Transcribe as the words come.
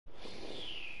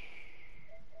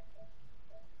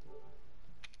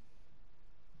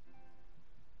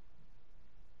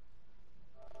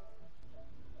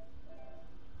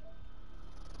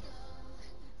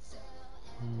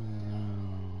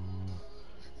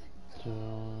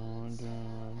Dun, dun,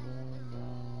 dun,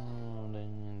 dun, dun,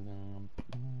 dun.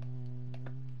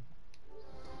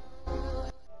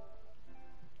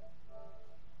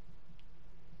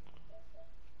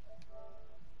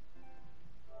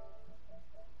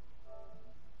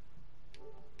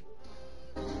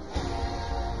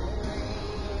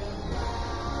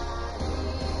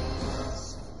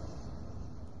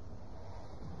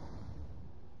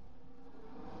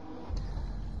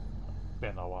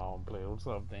 Been a while and play. What's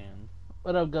up, Dan?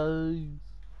 What up, guys?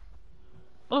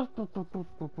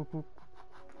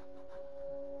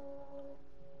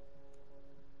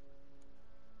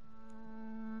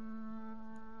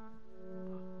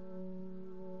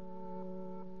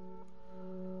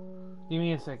 Give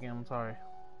me a second. I'm sorry.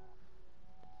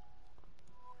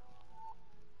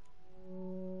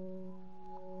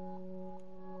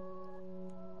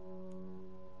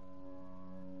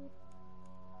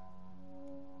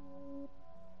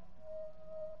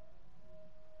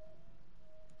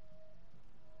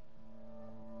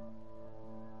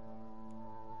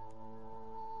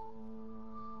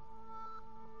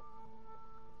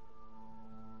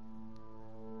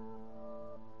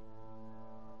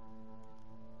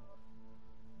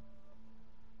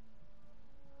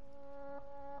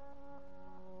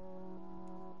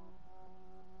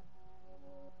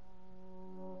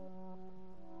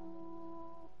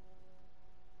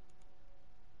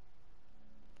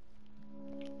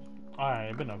 Alright,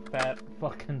 it's been a fat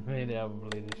fucking minute I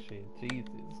haven't played this shit. Jesus.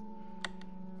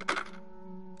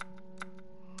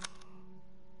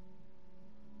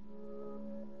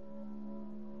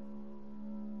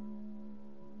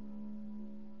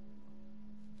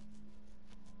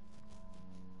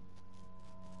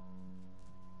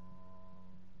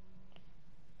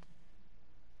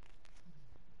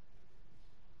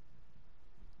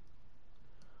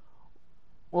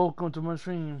 Welcome to my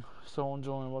stream. So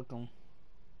enjoying. Welcome.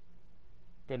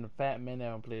 Been a fat minute I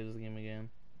haven't played this game again.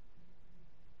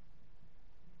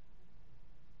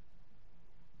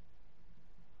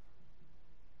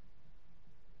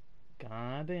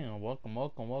 God damn. Welcome,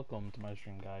 welcome, welcome to my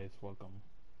stream, guys. Welcome.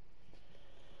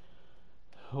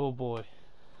 Oh boy.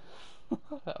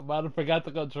 I might have forgot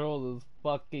to control this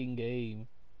fucking game.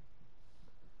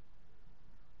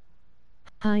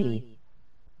 Hi.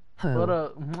 Ho. What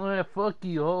up? Man, fuck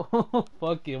you. Oh,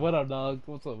 fuck you. What up, dog?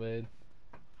 What's up, man?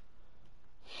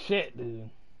 Shit, dude.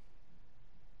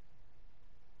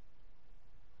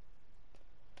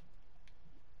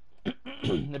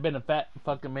 It's been a fat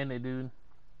fucking minute, dude.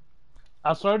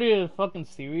 I started a fucking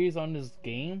series on this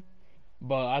game,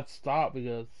 but I stopped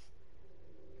because...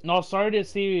 No, I started a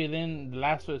series, then The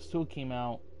Last of Us 2 came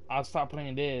out. I stopped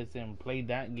playing this and played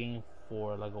that game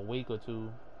for like a week or two.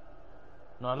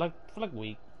 No, for like a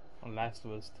week on Last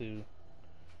of Us 2.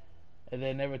 And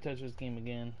then never touched this game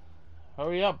again.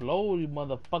 Hurry up, load, you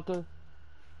motherfucker.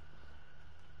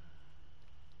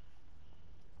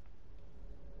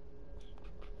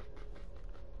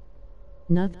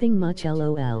 Nothing much,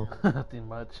 lol. Nothing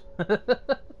much.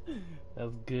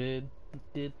 That's good.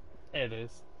 Good. There it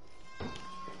is.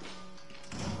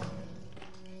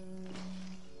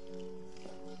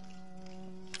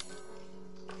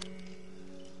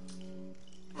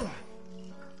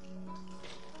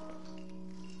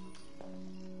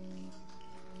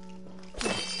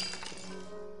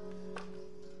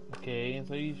 Okay,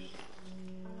 so you...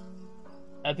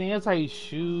 I think that's how you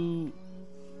shoot.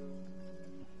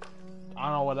 I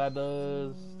don't know what that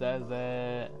does. That's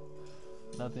that.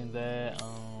 Nothing that.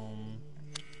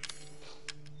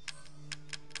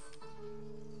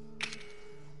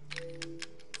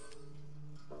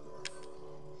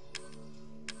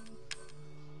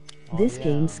 This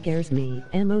game scares me.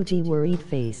 Emoji worried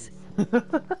face.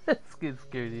 It's getting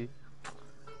scary.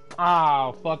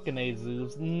 Ah, fucking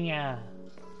Jesus. Yeah.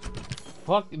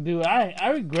 Fuck, dude. I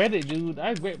regret it, dude. I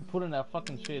regret putting that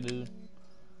fucking shit, dude.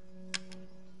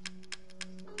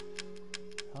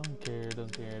 Don't care,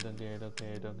 don't care, don't care, don't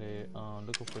care, don't care.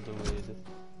 Looking for the lid.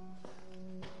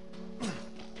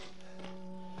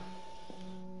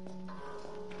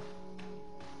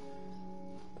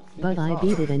 But I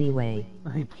beat it anyway.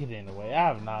 I beat it anyway. I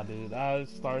have not, dude. I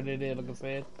started it, like I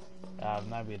said. I have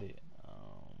not beat it.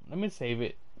 Let me save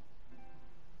it.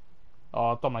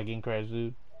 Oh, I thought my game crashed,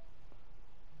 dude.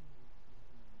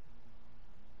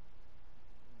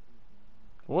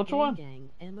 Which one? Gang,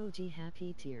 emoji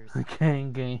happy tears.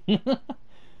 Gang.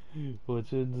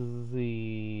 Which is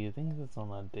the... I think that's on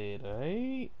that date,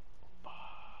 right? I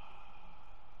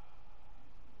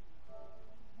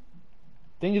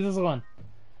think it's this one.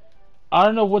 I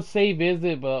don't know what save is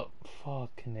it, but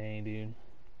fucking A, dude.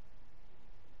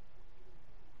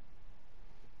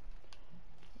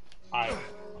 Alright.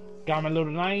 Got my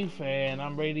little knife, and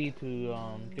I'm ready to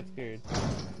get scared.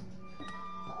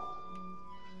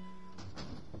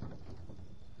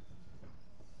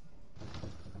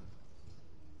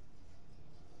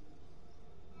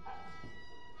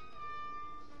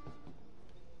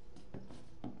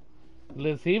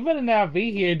 Let's see, he better not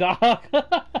be here, dog.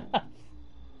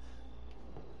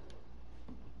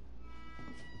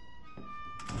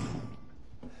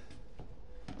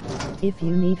 If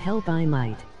you need help, I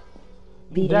might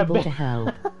be That able to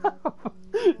help.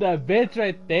 That bitch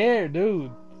right there,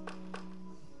 dude.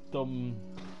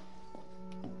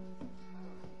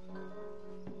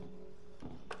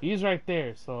 He's right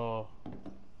there, so.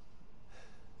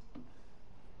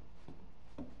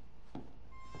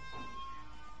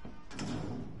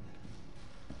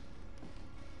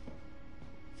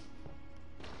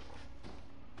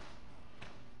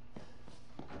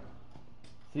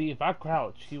 See, if I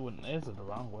crouch, he wouldn't. This is the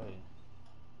wrong way.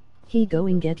 He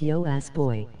going get yo ass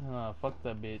boy. Fuck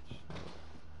that bitch.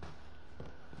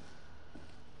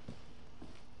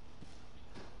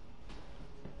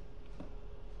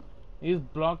 He's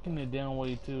blocking it down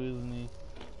way too, isn't he?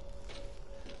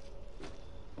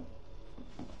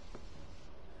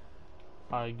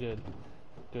 Alright, good.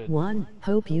 Good. 1.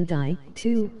 Hope you die.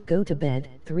 2. Go to bed.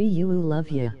 3. You love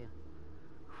ya.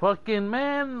 Fucking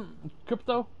man,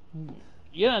 Crypto.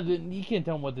 Yeah, you can't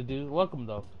tell him what to do. Welcome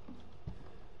though.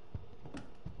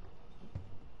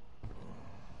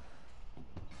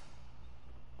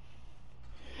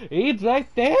 He's right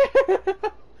there.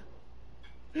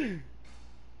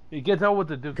 You can't tell what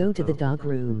to do. Go to the dog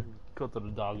room. Go to the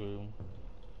dog room.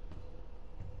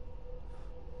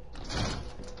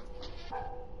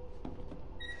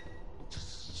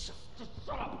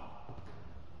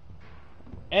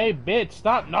 Hey, bitch,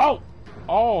 stop. No.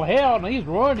 Oh, hell no. He's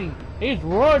running. He's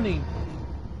running.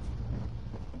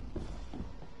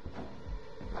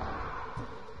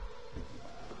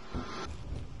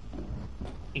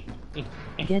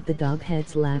 Get the dog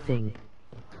heads laughing.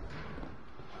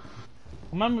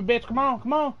 Come on, bitch. Come on.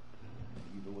 Come on.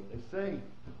 You know what they say.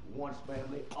 Once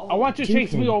family. I want you to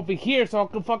chase me Jukin. over here so I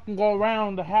can fucking go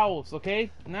around the house,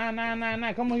 okay? Nah.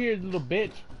 Come over here, little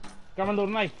bitch. Got my little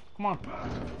knife. Come on.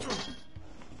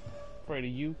 Afraid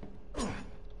of you.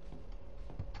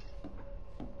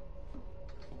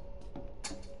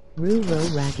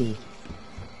 Ruro Raggy.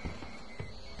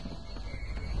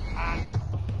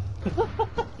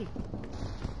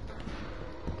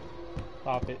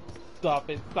 Stop it. Stop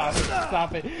it. Stop it.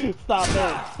 Stop it. Stop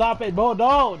it. Stop it. No,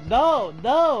 no, no,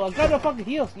 no. I got no fucking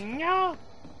heals. No.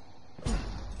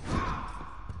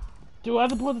 Dude, I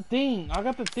have to put the thing. I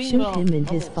got the thing Shoot though. him in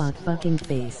his fucking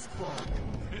face.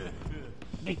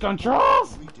 The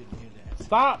controls!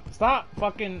 Stop. Stop.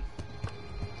 Fucking.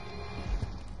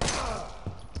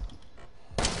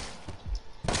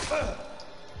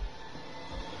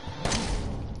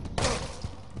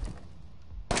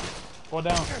 Fall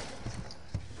down.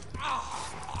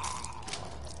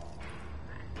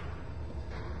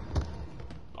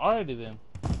 Alrighty then.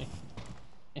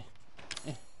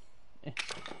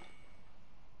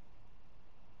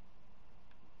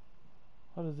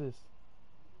 What is this?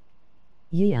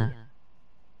 Yeah.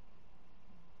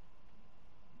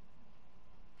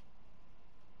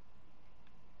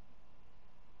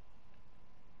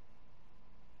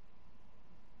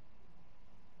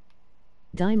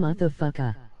 Die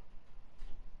motherfucker.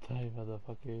 Die,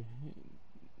 motherfucker.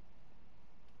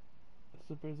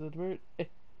 Super bird. It's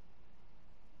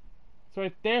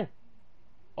right there.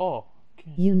 Oh.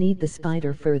 Okay. You need the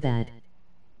spider for that.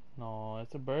 No,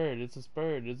 it's a bird. It's a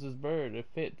bird. It's this bird. It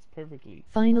fits perfectly.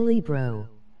 Finally, bro.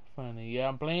 Funny. Yeah,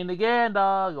 I'm playing again,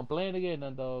 dog. I'm playing again,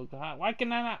 dog. Why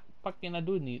can I not fucking I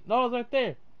do need? No, it's right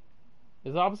there.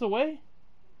 Is the opposite way?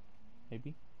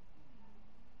 Maybe.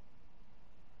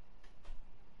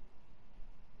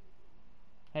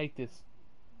 I hate this.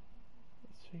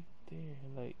 It's right there,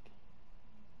 like.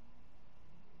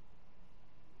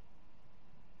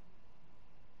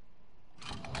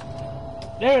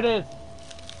 There it is.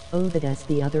 Oh, that's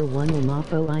the other one.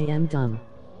 Umapo, I am dumb.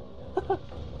 The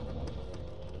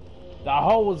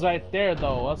hole was right there,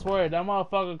 though. I swear, that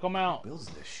motherfucker come out. Builds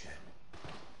this shit.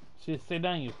 Shit, sit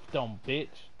down, you dumb bitch.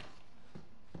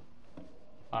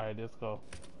 Alright, let's go.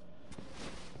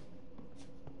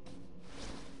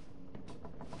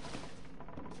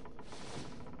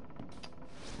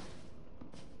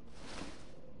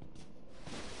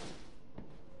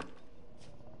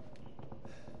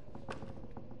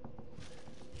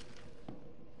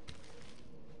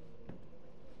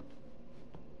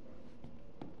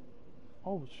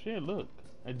 Oh shit, look.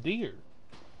 A deer.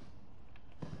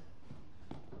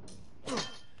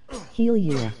 Heal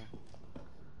you.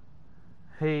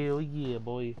 Hell yeah,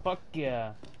 boy. Fuck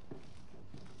yeah.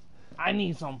 I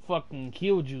need some fucking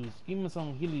kill juice. Give me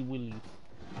some hilly willies.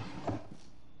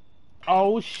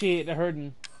 Oh shit, they're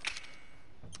hurting.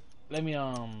 Let me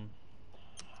how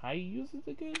you use it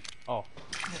again? Oh.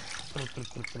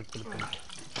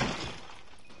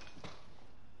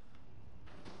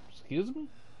 Excuse me?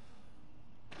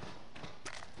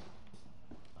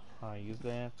 I use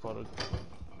that for the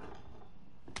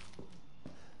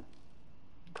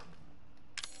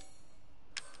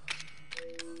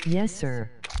Yes, sir.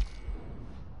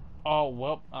 oh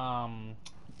well,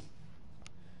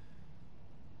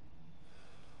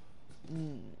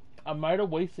 I might have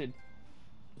wasted.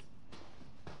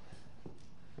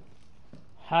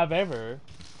 However,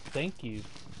 thank you.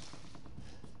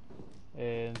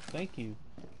 And thank you.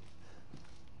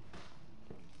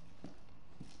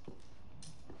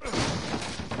 I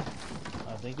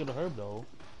think it'll hurt though.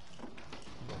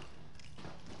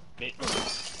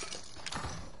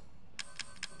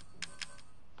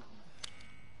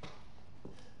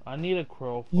 I need a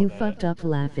crow for You that. fucked up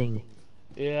laughing.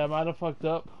 Yeah, I might have fucked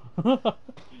up.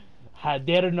 I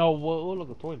didn't know what. Oh, look,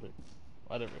 a toilet.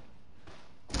 Whatever.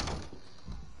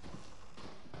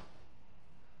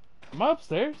 Am I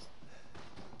upstairs?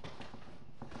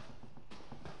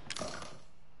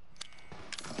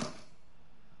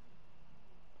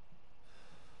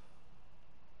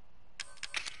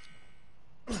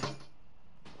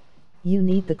 You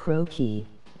need the crow key.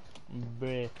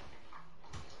 Bruh.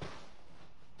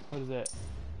 What is that?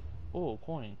 Oh,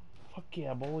 coin. Fuck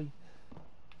yeah, boy.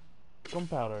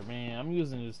 Gunpowder, man. I'm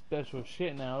using this special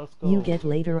shit now. Let's go. You get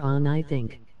later on, I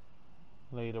think.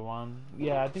 Later on.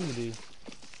 Yeah, I think you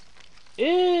do.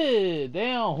 Ew,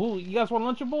 damn. Who? You guys want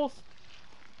Lunchables?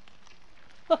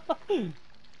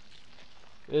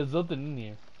 There's nothing in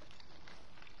here.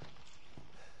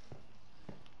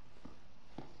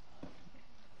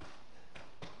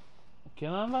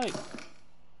 Can I, like...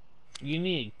 You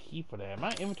need a key for that.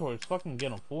 My inventory is fucking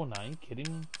getting full now. Are you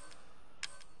kidding me?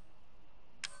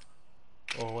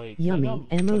 Oh, wait. Yummy.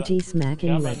 MOG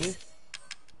smacking lips.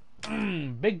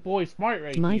 Big boy smart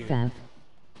right My here.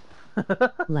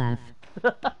 fav. Laugh.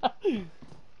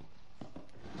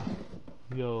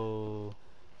 Yo.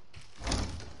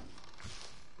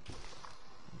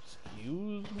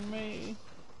 Excuse me?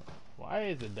 Why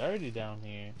is it dirty down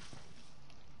here?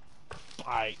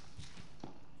 Alright.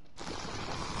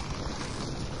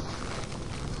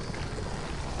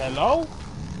 Hello?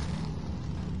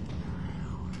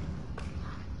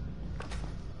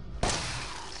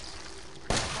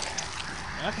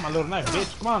 That's my little knife,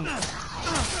 bitch. Come on.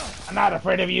 I'm not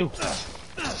afraid of you.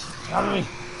 Come with me.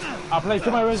 I'll play too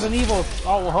many Resident Evil.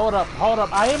 Oh, well, hold up, hold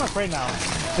up. I am afraid now.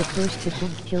 The first tickle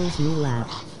kills me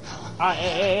laugh.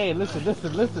 Hey, listen. I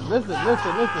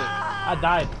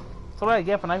died. That's what I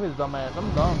get for knifing this dumbass.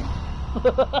 I'm dumb.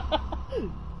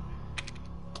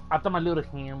 I thought my little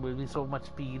hand would be so much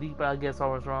speedy, but I guess I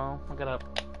was wrong. I gotta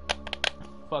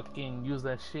fucking use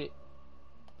that shit.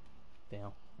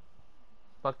 Damn.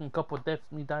 Fucking couple deaths,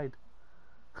 me died.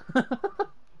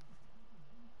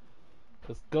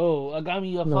 Let's go. I got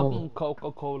me a fucking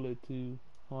Coca-Cola too.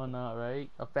 Why not, right?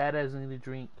 A fat ass need a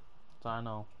drink. So I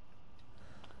know.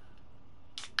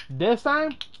 This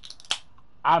time,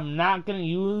 I'm not gonna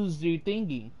use the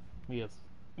thingy. Yes.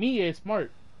 Me is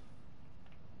smart.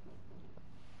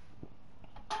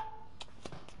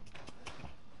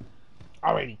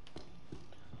 Alrighty.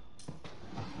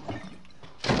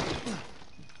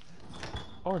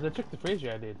 Oh, did I check the freezer?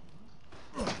 I did.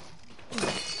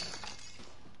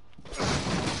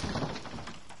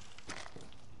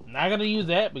 Not gonna use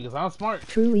that because I'm smart.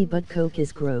 Truly, but Coke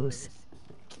is gross.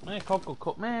 Man,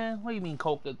 Coca-Cola. Man, what do you mean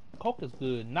Coca? Coke is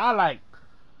good. Not like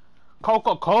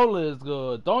Coca-Cola is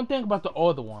good. Don't think about the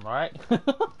other one, alright?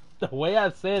 The way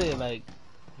I said it, like,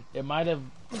 it might have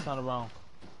sounded wrong.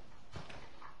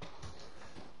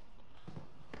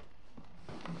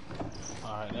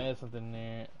 Alright, there's something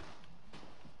there.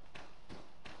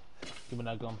 Give me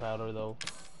that gunpowder though.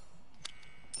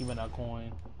 Give me that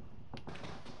coin.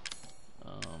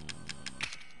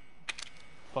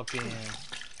 Fucking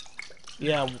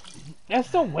yeah,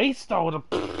 that's a waste though.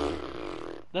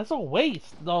 That's a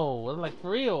waste though. Like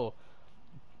for real.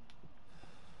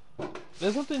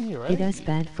 There's something here, right? It is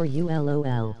bad for you,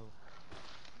 LOL.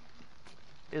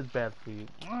 It's bad for you.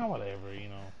 Whatever, you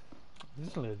know.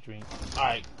 Just a little drink.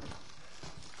 Alright.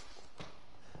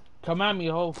 Come at me,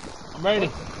 ho. I'm ready.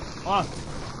 Come on.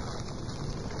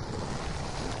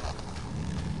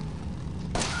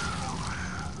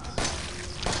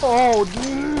 Oh,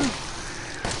 dude.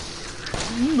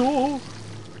 No.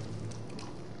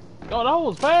 Yo, that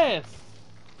was fast.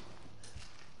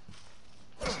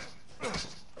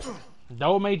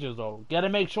 Double majors though. Gotta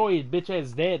make sure his bitch ass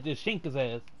is dead. Just shink his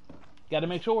ass. Gotta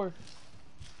make sure.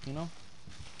 You know?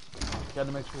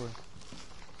 Gotta make sure.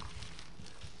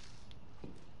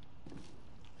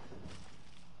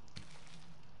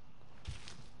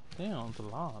 Damn, it's a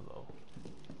lot though.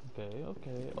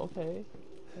 Okay.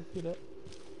 I see that.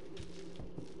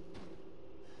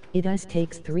 It us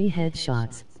takes 3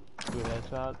 headshots. 3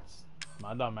 headshots.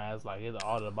 My dumb ass like hit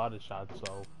all the body shots,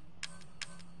 so.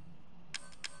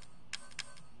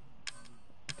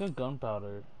 Good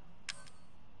gunpowder.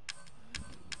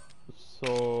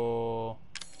 So.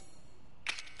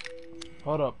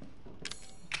 Hold up.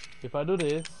 If I do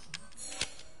this.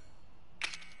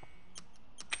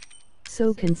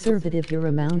 So conservative your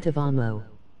amount of ammo.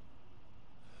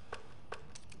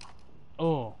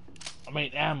 Oh. I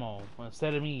made ammo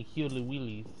instead of me healy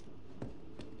wheelies.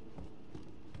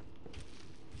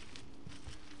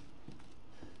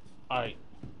 Alright.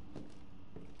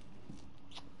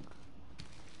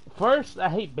 First, I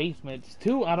hate basements.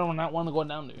 2, I do not want to go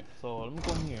down there. So let me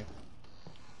go in here.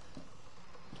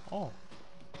 Oh.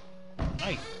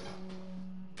 Nice.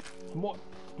 More.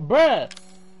 Bruh!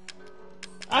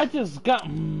 I just got.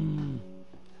 You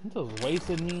just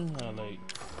wasted me. Like.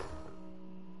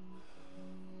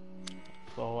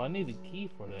 So I need a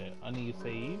key for that. I need to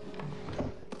save.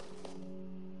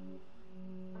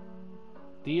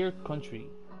 Dear country,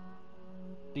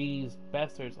 these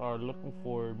bastards are looking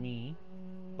for me,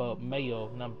 but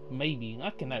Mayo, not maybe.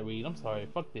 I cannot read. I'm sorry.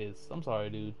 Fuck this. I'm sorry,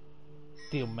 dude.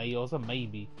 Dear Mayo, it's a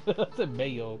maybe. It's a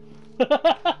Mayo. I'm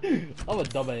a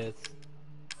dumbass.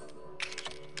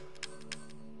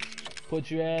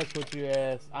 Put your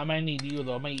ass. I might need you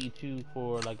though. I might eat you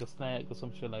for like a snack or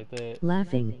some shit like that.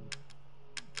 Laughing.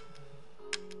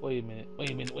 Wait a minute.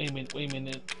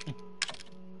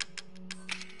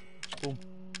 Boom.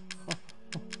 Oh.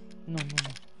 No.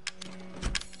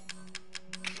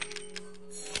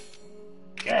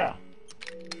 Yeah.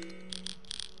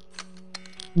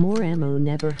 More ammo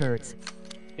never hurts.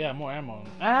 Yeah, more ammo.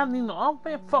 I need no. Oh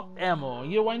man, fuck ammo.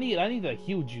 You know what I need? I need a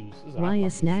huge juice. Why a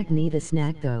snack need a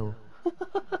snack though?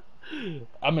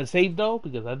 I'm gonna save though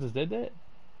because I just did that.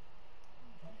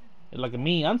 Like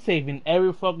me, I'm saving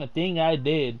every fucking thing I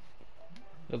did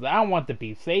because I want to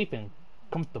be safe and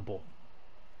comfortable.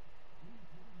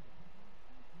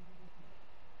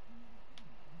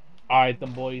 Alright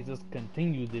then boys, let's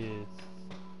continue this.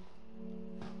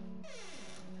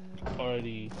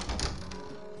 Already.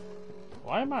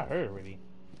 Why am I hurt already?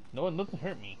 No, nothing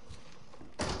hurt me.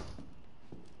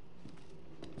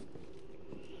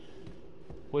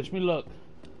 Wish me luck.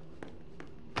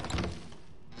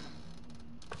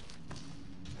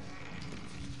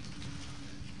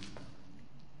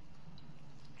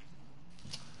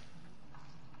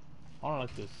 I don't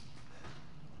like this.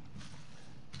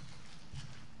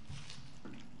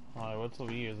 Alright, what's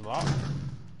over here? Is it locked?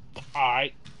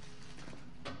 Alright.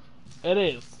 It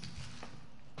is.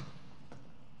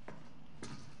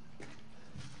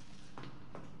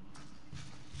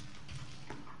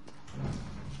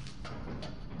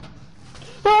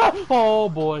 Ah! Oh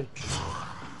boy.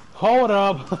 Hold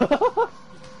up. Yeah,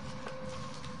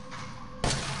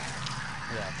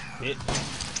 bitch.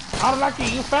 How did I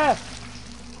get you fast?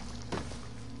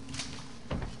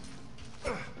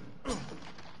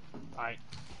 Alright.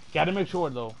 Gotta make sure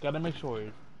though. Gotta make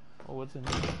sure. Oh, what's in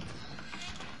here?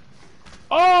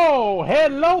 Oh,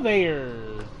 hello there.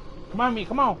 Come on, me.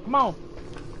 Come on. Come on.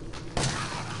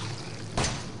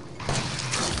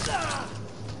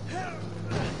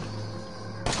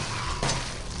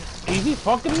 Is he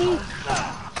fucking me?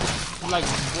 Like,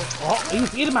 oh,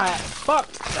 he's eating my ass.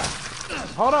 Fuck.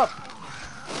 Hold up.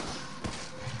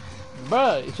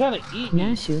 Bruh, he's trying to eat me.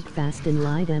 Now shoot fast and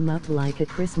light them up like a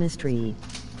Christmas tree.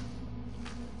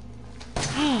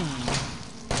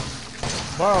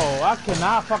 Bro, I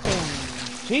cannot fucking...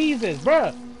 Jesus,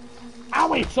 bruh. I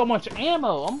waste so much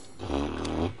ammo.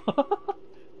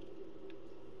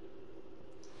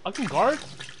 I can guard?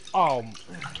 Oh.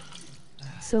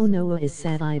 So Noah is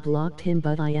sad I blocked him,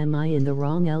 but I in the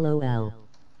wrong LOL.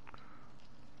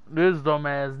 This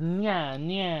dumbass.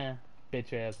 Nya.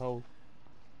 Bitch asshole.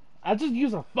 I just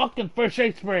used a fucking first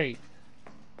aid spray.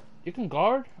 You can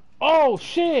guard? Oh,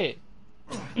 shit.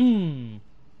 I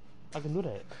can do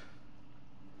that.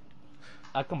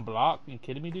 I can block. You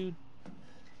kidding me, dude?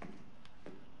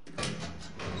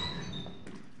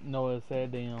 Noah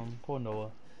said, damn. Poor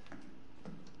Noah.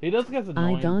 He does get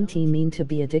annoying. I don't mean to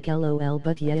be a dick LOL,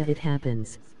 but yeah, it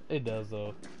happens. It does,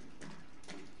 though.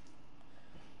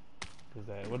 What is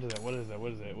that? What is that? What is that?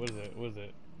 What is that? What is that? What is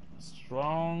that?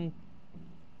 Strong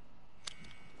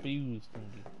fuse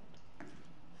thingy.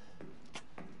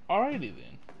 Alrighty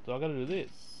then. So so I gotta do this.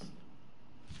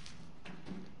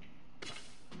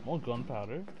 More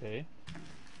gunpowder, okay.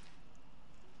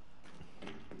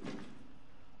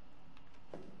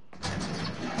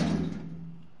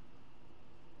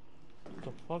 What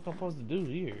the fuck am I supposed to do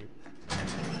here?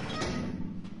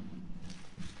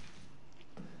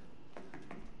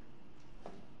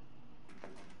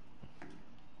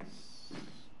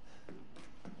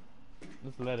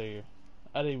 This letter here.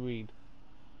 I didn't read.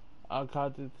 I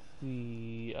caught the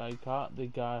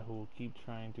guy who will keep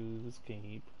trying to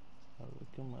escape. I'll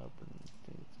look him up and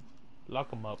lock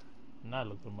him up. Not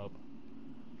look him up.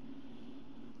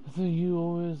 I think you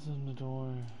always in the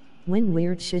door. When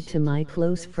weird shit to my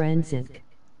close friends Inc.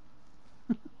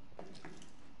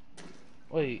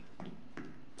 Wait.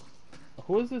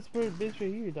 Who is this weird bitch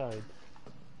right here died?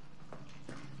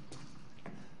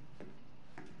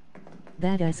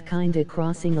 That ass kinda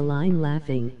crossing a line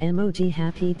laughing. Emoji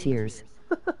happy tears.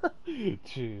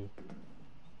 True.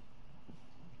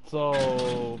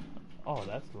 So, oh,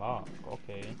 that's locked.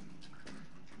 Okay.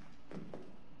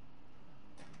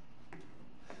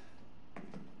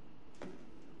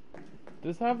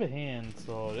 This have a hand,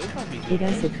 so this might be good. It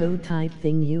is a code type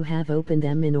thing, you have opened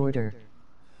them in order.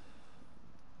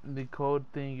 The code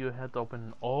thing you had to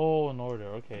open. Oh, in order.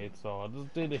 Okay, so I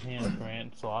just did the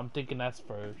handprint. So I'm thinking that's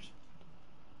first.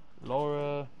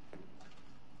 Laura.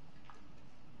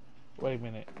 Wait a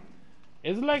minute.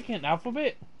 Is it like an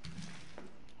alphabet?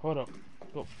 Hold up.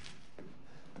 Go.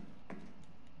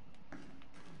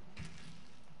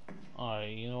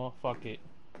 Alright, you know what? Fuck it.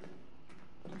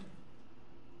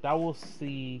 That will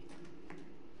see.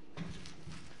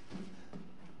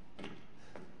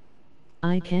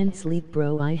 I can't sleep,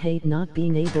 bro. I hate not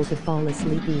being able to fall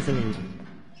asleep easily.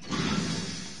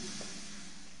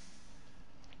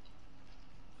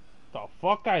 The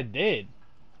fuck I did?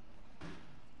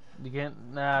 You can't.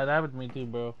 Nah, that happened to me too,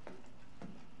 bro.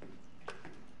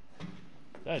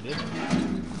 I did.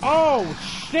 Oh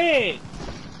shit!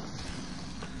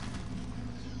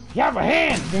 You have a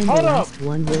hand! Then Hold the up! last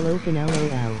one will open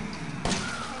LOL.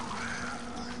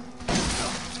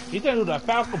 He's gonna do that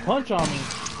Falcon Punch on me.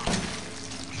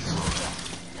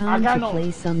 Time to play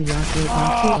some Yahoo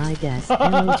Baku, I guess.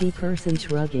 Emoji person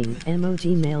shrugging.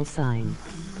 Emoji male sign.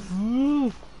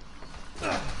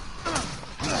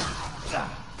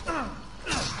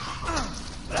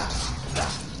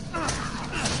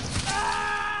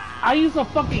 I use a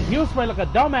fucking heal spray like a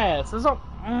dumbass. It's all,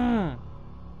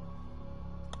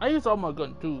 I use all my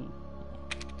gun too.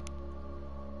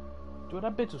 Dude,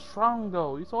 that bitch is strong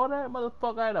though. You saw that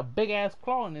motherfucker had a big ass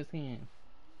claw in his hand.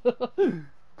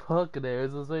 Fuck there.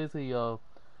 It's just say,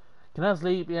 can I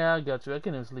sleep? Yeah, I got you. I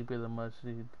can't even sleep that much.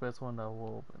 The first one that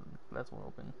will open. Last one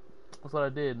open. That's what I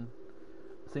did.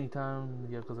 Same time,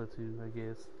 Yakuza 2, I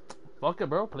guess. Fuck it,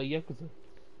 bro. Play Yakuza.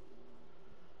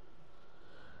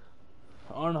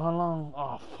 I don't know how long.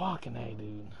 Oh, fucking hey,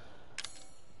 dude.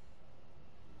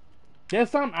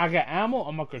 This time I got ammo.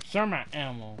 I'm gonna conserve my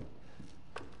ammo.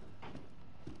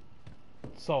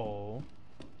 So,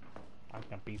 I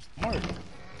can be smart.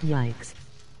 Yikes.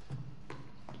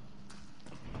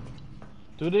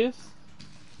 Do this.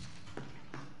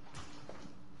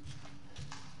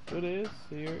 Do this.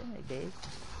 Here. Okay.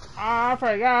 I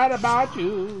forgot about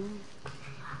you.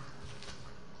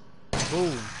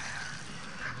 Boom.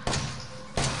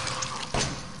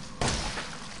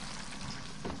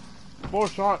 Four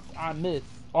shots, I missed.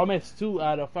 I missed 2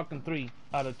 out of fucking 3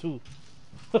 out of 2.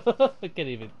 I can't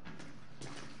even.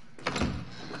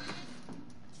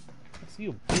 That's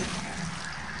you, bitch.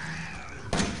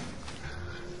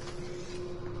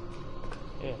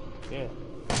 Yeah.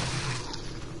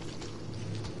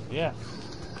 Yeah.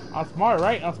 I'm smart,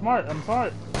 right? I'm smart.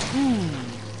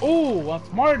 Ooh, I'm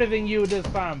smarter than you this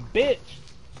time, bitch.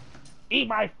 Eat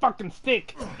my fucking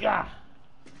stick. Yeah.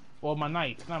 Well, my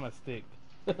knife, not my stick.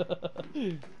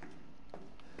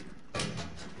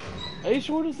 Are you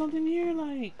sure there's something here?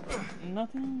 Like,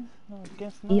 nothing? No, I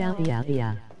guess not.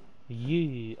 Yeah.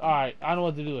 Yeah. Alright, I know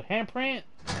what to do. Handprint.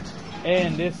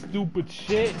 And this stupid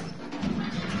shit.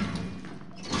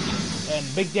 And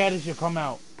Big Daddy should come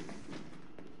out.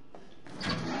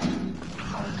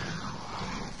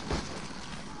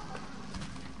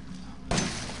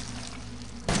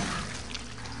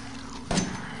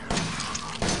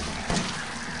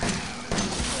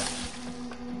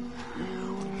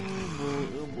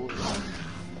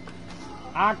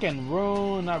 I can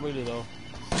run, not really though.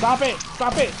 Stop it!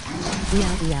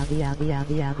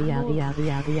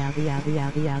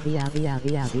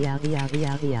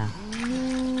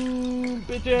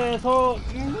 Bitch asshole!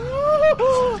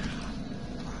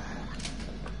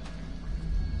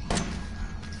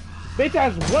 Bitch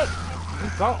ass what?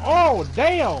 Oh,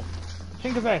 damn!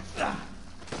 Think of that.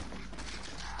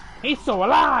 He's so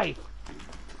alive!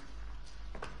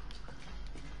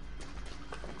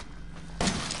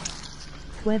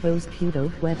 Huevos puto,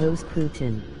 huevos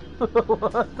Putin.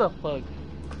 What the fuck?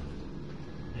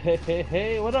 Hey, hey,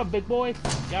 hey, what up, big boy?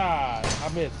 God, I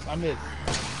missed.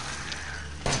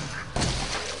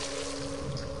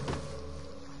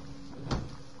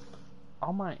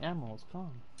 All my ammo's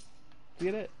gone.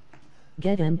 Get it?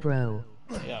 Get him, bro.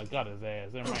 Yeah, I got his ass.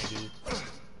 Never mind, dude.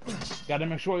 Gotta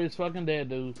make sure he's fucking dead,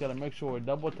 dude. Gotta make sure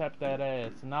double tap that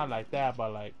ass. Not like that,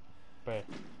 but like, bruh.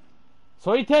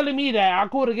 So he telling me that I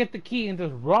could get the key and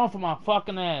just run for my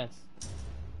fucking ass.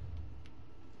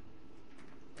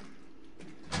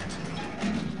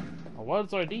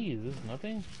 What are these? This is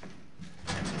nothing.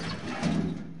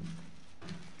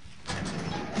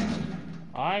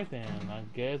 Alright then, I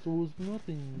guess it was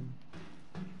nothing.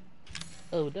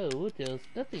 Oh no, just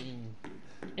nothing.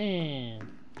 And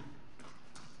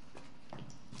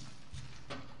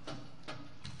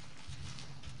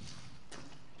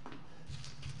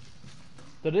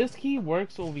so this key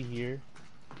works over here.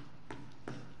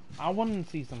 I want to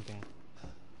see something.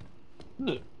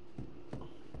 Look.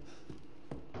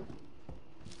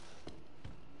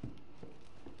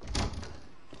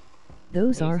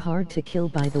 Those are hard to kill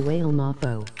by the whale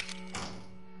mofo.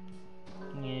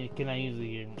 Yeah, can I use it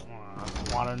here?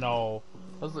 I wanna know.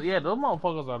 Yeah, those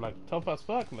motherfuckers are like tough as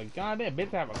fuck. Like, goddamn,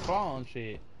 bitch have a claw and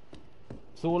shit.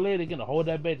 So later, gonna hold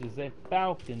that bitch and say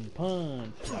Falcon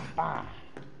Punch. Bah.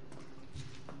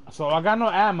 So I got no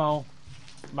ammo.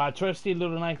 My trusty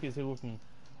little knife is here with me.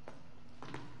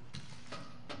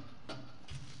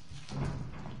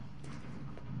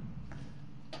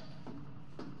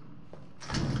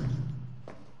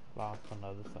 Lock on the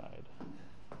other side.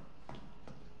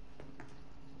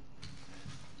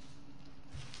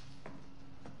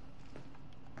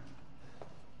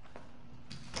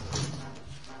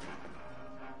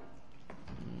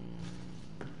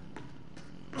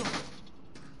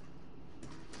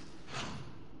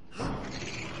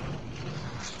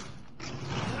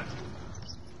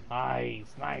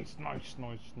 Nice.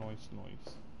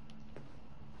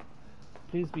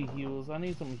 Please be heals. I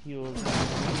need some heals.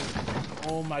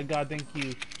 Oh my god, thank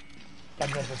you.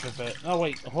 No,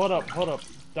 wait, hold up.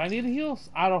 Do I need heals?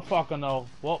 I don't fucking know.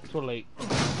 Well, too late.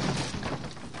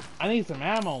 I need some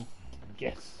ammo.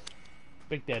 Yes.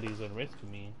 Big Daddy's gonna rescue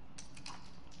me.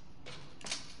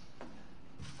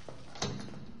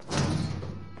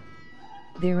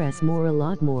 There is more, a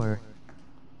lot more.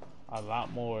 A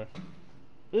lot more.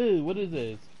 Ew, what is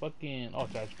this? Fucking, oh,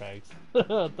 trash bags. I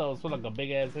thought it was for like a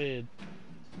big ass head.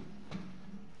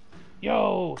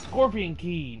 Yo, scorpion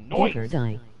key. Noise. Hit or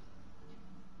die.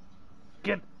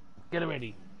 Get it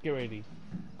ready. Get ready.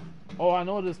 Oh, I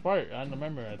know this part. I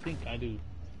remember. I think I do.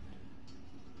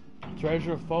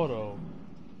 Treasure photo.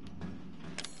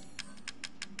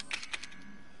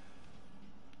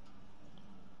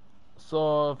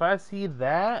 So if I see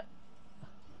that,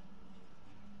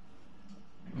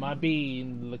 might be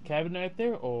in the cabinet right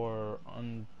there or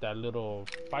on that little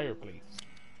fireplace.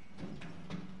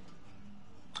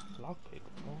 Lockpick.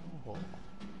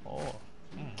 Oh.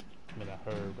 Give me that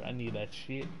herb. I need that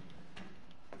shit.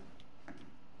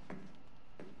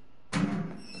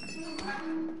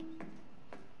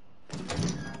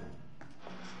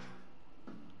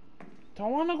 Do I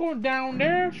want to go down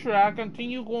there? Should I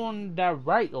continue going that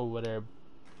right over there?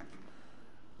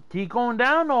 Keep going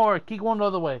down or keep going the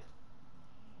other way?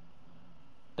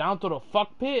 Down to the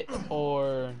fuck pit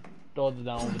or the other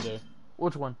down over there?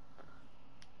 Which one?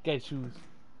 Guys, choose.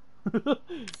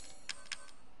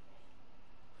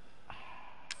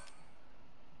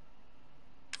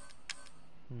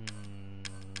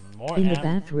 More in the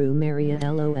bathroom area,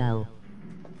 LOL.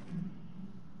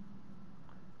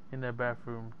 In the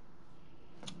bathroom.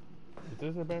 Is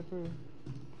this a bathroom?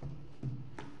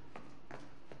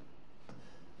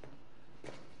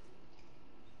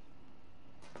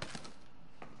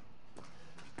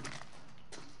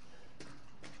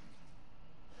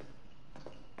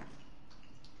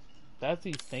 That's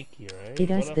the snaky, right? It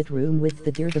is that room with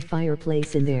the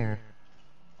fireplace in there.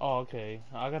 Oh, okay.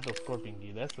 I got the scorpion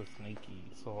key. That's the snaky.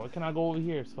 So why can I go over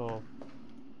here? So,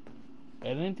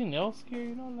 and anything else here?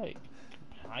 You know, like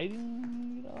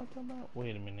hiding. You know what I'm talking about?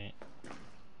 Wait a minute.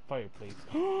 Fireplace.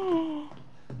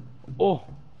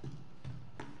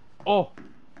 Oh,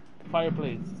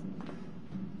 fireplace.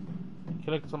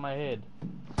 Clicks on my head.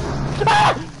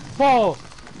 Oh,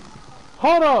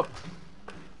 hold up.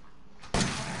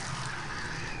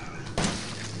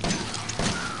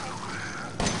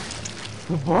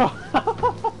 Bro,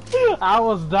 I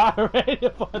was not ready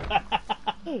for that.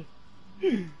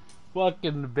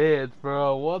 Fucking bitch,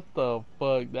 bro. What the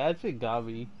fuck? That shit got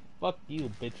me. Fuck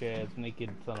you, bitch ass naked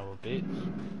son of a bitch.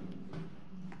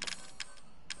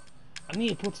 I need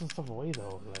to put some stuff away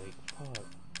though. Like, fuck.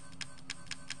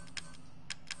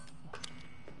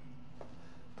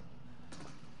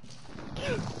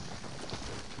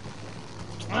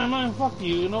 Man, fuck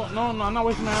you. No, no, no, I'm not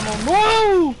wasting my ammo.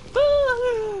 Move!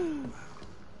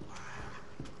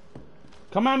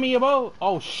 Come at me, bro.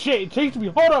 Oh shit, it chased me.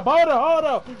 Hold up, hold up, hold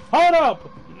up, hold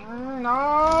up.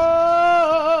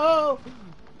 No.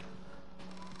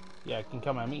 Yeah, it can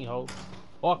come at me, ho.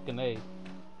 Fucking A.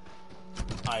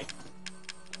 Alright.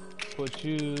 Put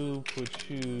you,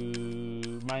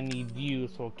 might need you,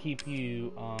 so keep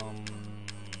you,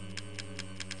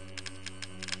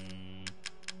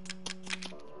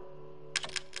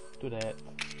 do that.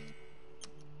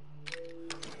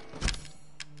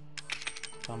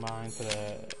 Combine to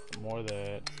that, more of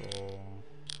that, so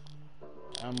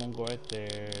I'm gonna go right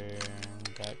there,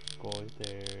 that go right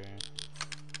there.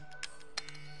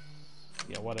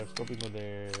 Yeah, whatever, scoping go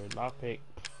there, lockpick,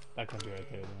 that can be right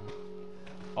there then.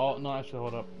 Oh, no, actually,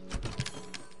 hold up.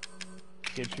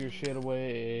 Get your shit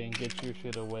away and get your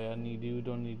shit away. I need you,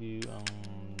 don't need you.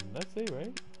 That's it,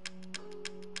 right?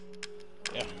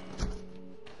 Yeah.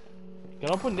 Can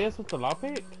I open this with the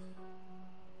lockpick?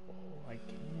 Oh, I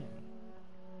can.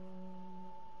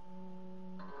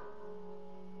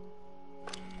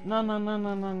 No, no, no,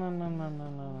 no, no, no, no, no, no, no,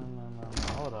 no, no.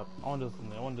 Hold up. I want to do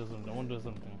something. I want to do something. I want to do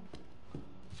something.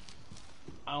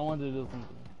 I want to do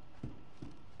something.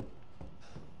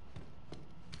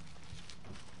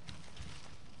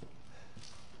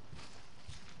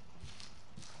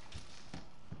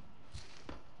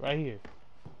 Right here.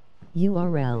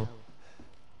 URL.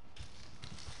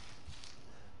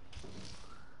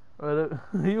 Do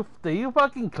you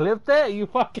fucking clip that? You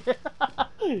fucking.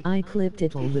 I clipped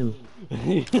it, Lou.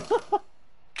 I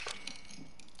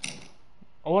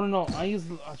want to know. I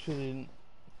actually didn't.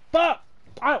 Fuck!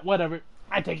 Whatever.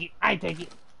 I take it. I take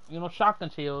it. You know,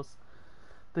 shotgun shells.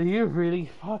 Do you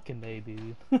really fucking they,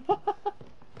 dude?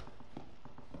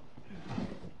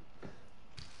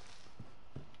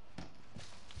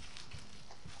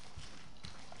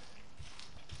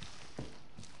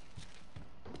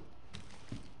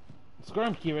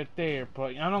 Skirm key right there,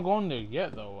 but I'm not going there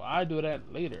yet though. I do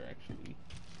that later actually.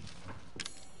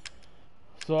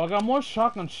 So I got more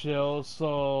shotgun shells,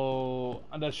 so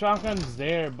the shotgun's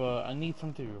there, but I need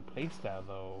something to replace that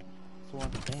though. So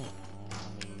one thing.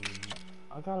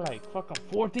 I got like fucking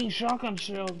 14 shotgun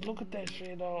shells. Look at that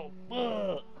shit though.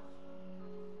 Ugh.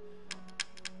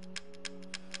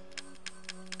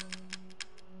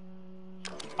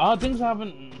 Things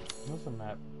haven't. What's the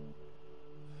map?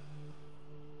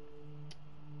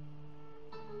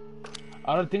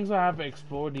 Other things I haven't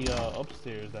explored the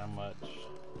upstairs that much.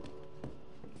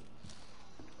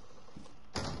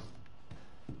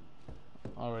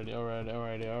 Alrighty.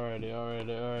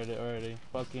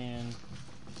 Fucking.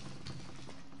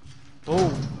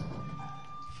 Oh.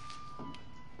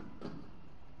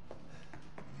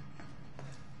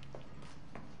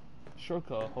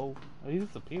 Shortcut, ho. Oh, he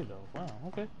disappeared though. Wow,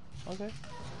 okay.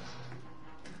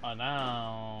 Oh,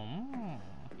 now.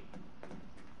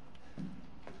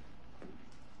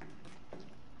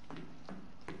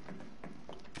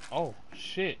 Oh,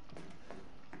 shit.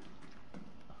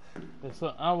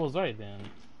 I was right then.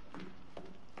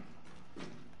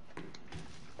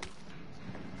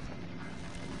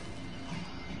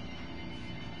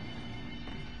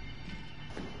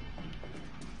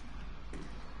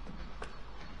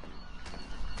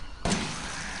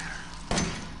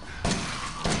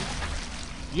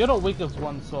 You're the weakest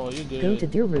one, so you're good. Go to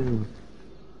deer room.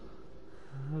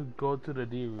 Go to the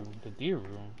deer room. The deer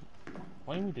room?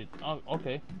 What do you mean? Oh,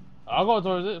 okay. I'll go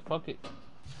towards it. Fuck it.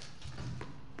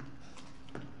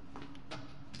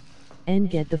 And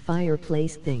get the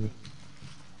fireplace thing.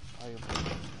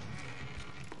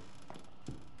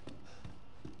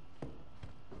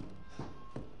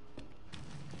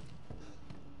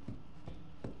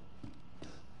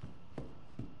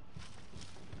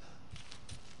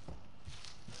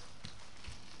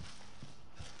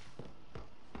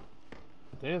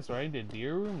 This, right? The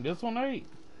deer room? This one, right?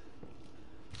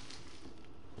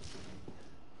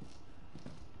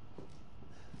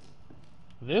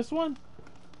 This one?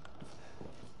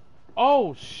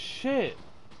 Oh, shit.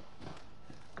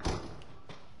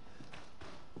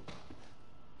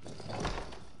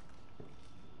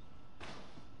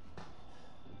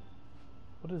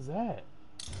 What is that?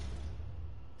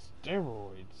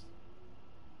 Steroids.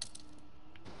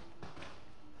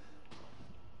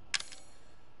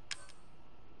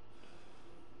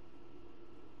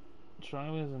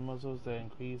 Triangles and muscles that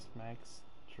increase max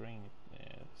strength.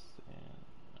 Yes.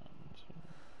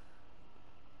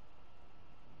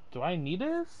 Do I need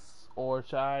this? Or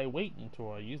should I wait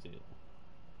until I use it?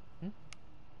 Hmm?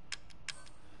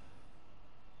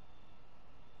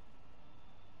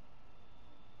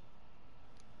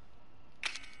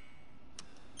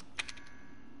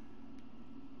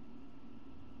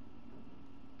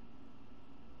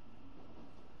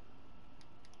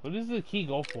 What does the key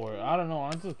go for? I don't know.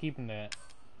 I'm just keeping that.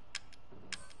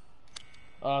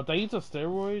 Do I use the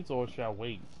steroids or should I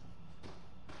wait?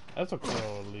 That's a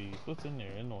curl at least. What's in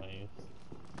there anyways?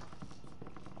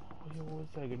 Oh, yeah, what was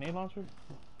that? Grenade launcher?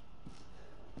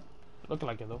 Look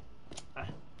like it though.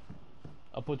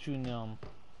 I'll put you in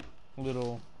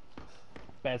little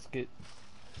basket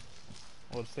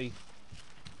or safe.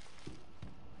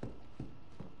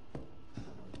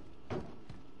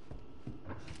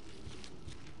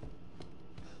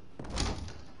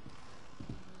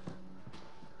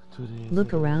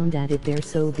 Look around at it, there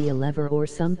so be a lever or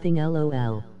something,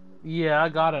 lol. Yeah, I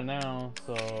got it now.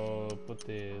 So put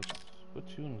this. Put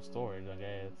you in storage, I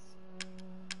guess.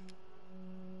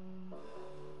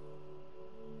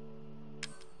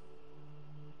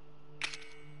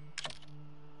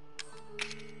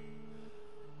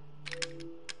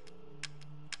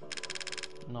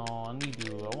 No, I need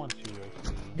you. I want you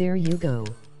actually. There you go.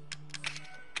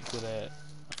 Look at that.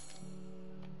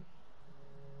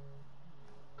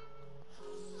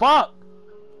 Fuck!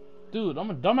 Dude, I'm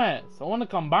a dumbass. I want to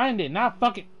combine it, not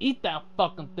fucking eat that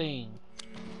fucking thing.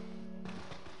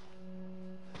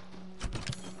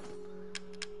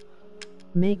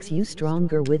 Makes you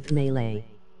stronger with melee.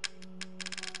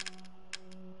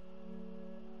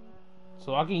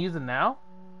 So I can use it now?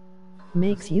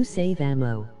 Makes you save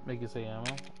ammo. Make it say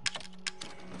ammo?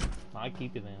 I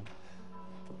keep it then.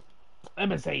 Let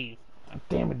me save.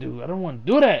 Damn it, dude. I don't want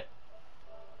to do that.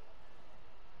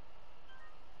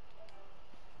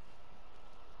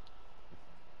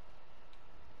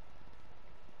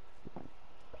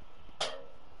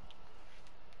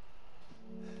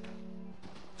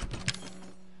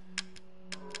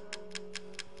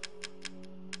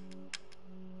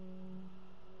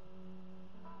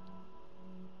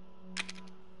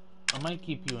 I might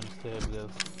keep you instead because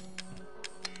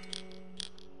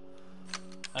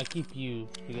I keep you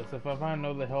because if I find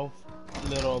another health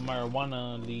little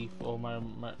marijuana leaf or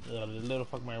little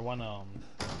fuck marijuana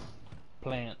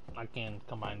plant, I can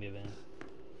combine it in.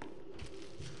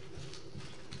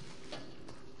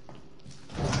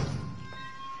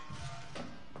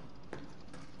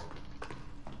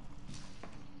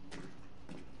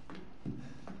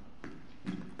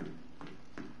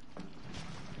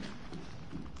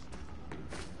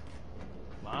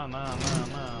 Nah.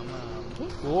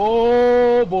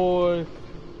 Oh boy.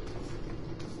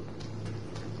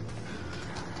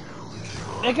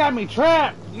 They got me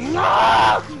trapped.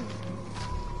 No!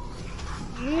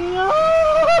 No!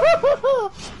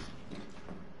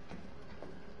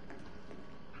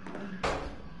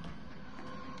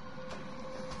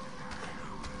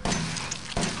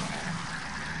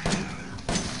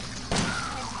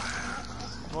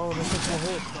 Oh, this is a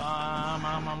hit.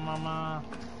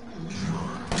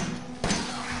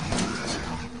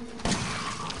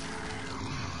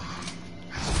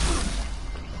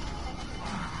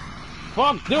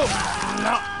 Fuck, dude!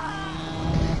 No!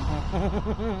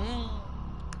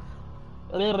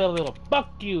 Fuck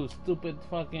you, stupid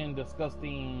fucking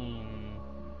disgusting.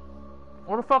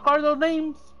 What the fuck are those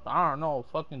names? I don't know,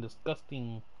 fucking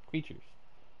disgusting creatures.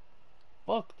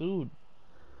 Fuck, dude.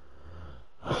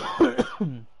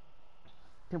 Can't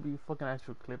believe you fucking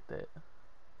actually clipped that.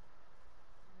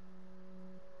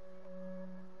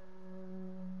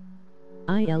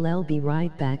 I'll be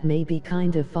right back, maybe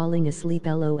kind of falling asleep,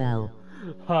 lol.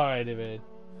 Alright, man.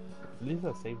 At least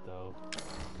I saved though.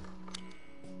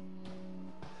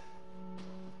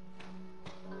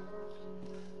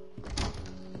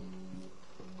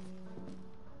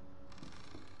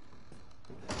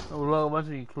 Oh, well, why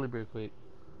don't you clip real quick?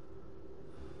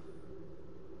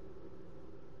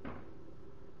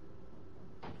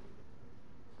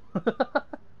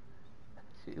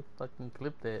 She fucking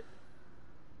clipped that.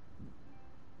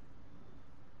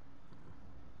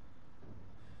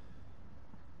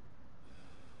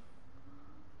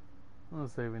 I'm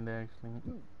saving that actually.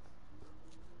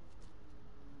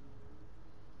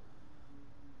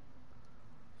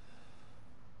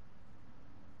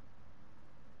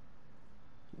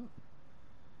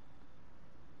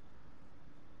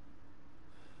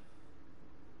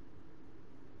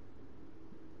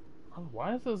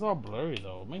 Why is this all blurry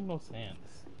though? It makes no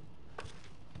sense.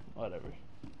 Whatever.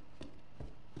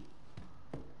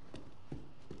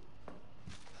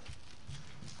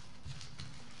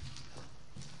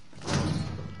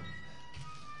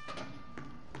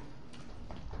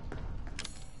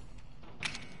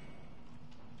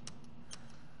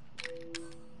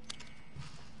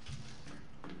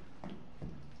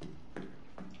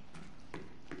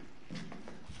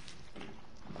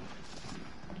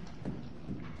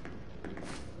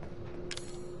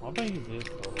 I think he's this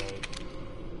though, like.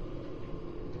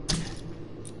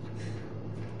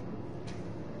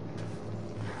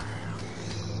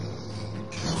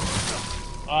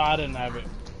 Oh, I didn't have it.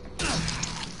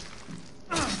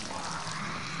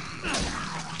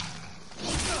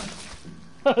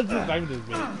 Just like this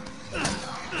bitch.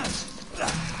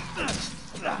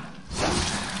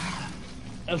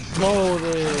 Let's go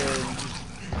then.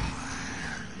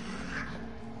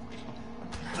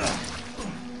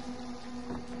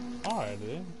 Alright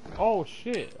then. Oh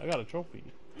shit, I got a trophy.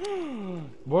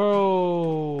 Bro,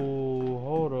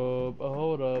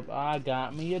 hold up, I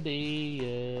got me a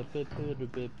D.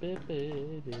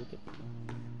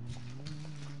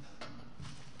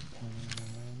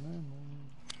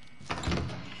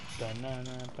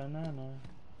 Banana.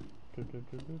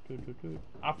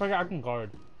 I forgot I can guard.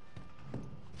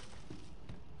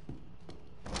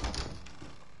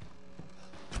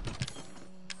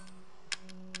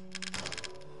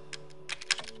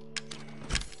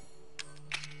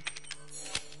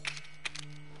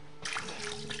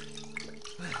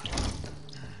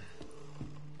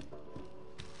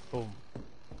 Boom.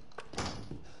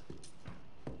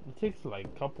 It takes like a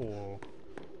couple.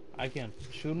 I can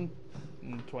shoot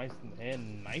him twice in the head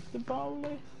and knife them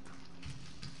probably.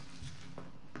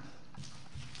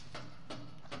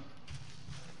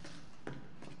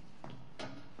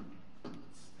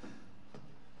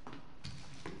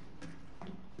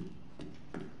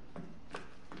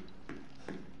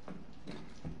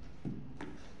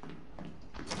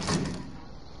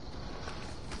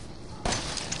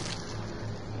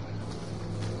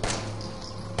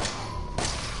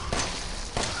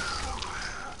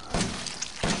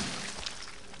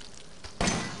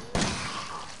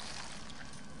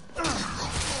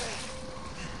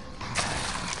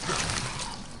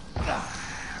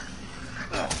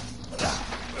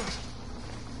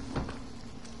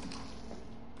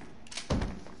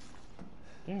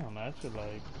 Damn, that should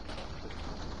like.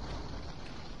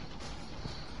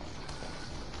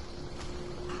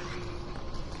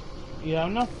 Yeah,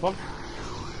 I'm not fuck.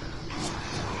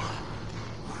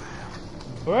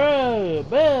 Bro.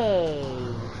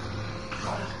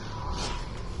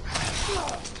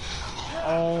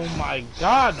 Oh my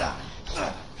god.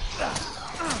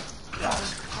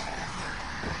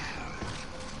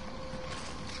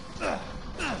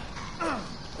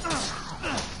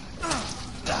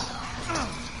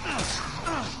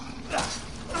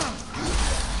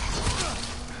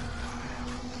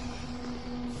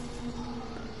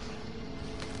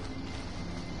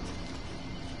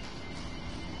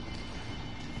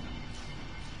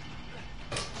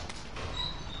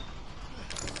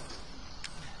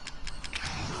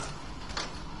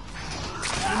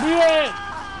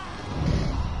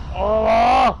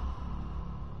 Oh,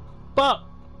 fuck.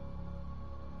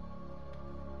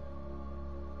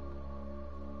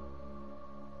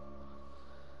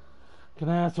 Good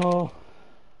asshole.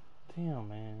 Damn,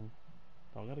 man.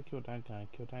 I gotta kill that guy.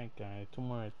 Kill that guy. Two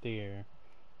more right there.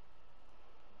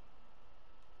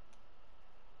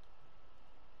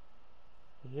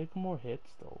 Take more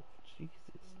hits though. Jesus.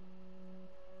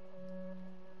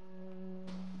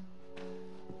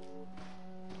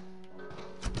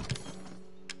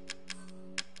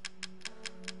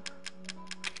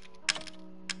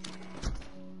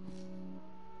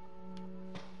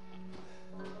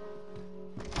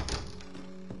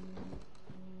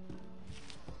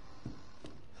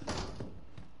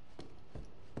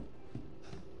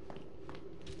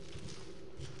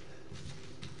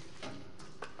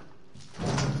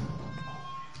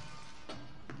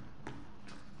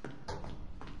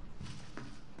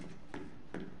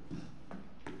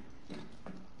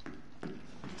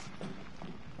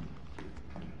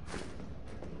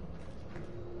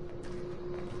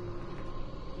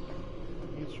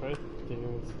 Right there,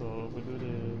 so we do this.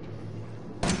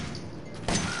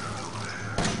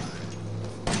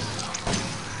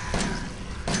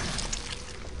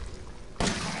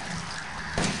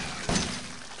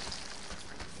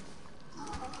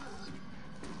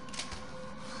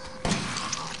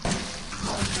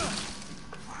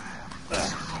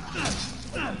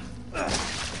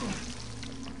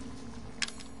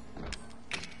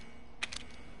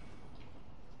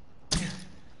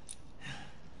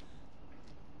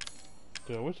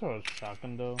 Dude, I wish I was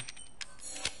shotgun though.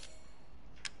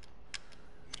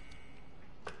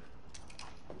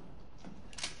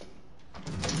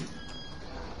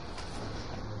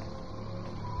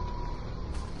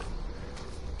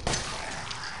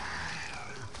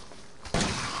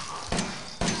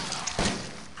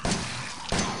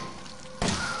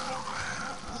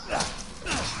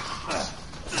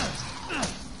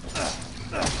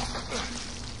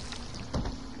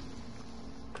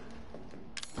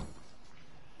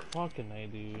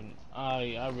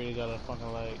 light. I really got a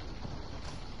fucking light.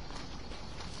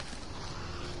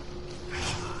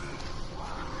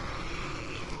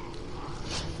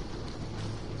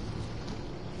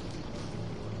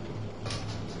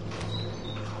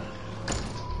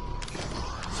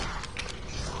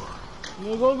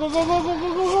 Go, go, go, go, go, go, go,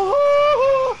 go, go!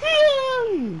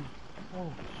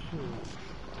 Oh, shit.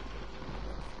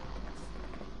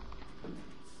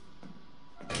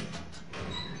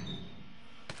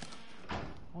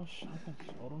 Oh, shotgun.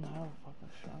 I don't have a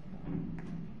fucking shotgun.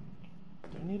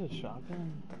 Do I need a shotgun?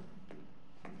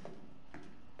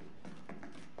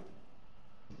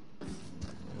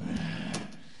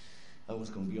 I was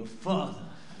gonna be your father.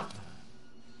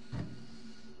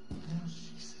 Now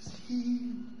she says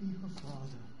he will be her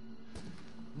father.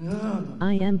 No.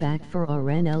 I am back for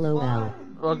RN LOL.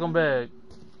 Welcome back.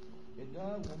 And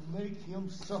I will make him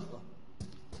suffer.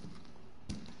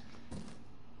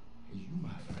 And you, my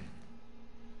friend,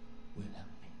 will help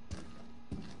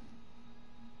me.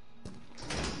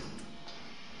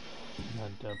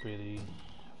 That deputy.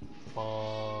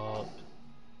 Fuck.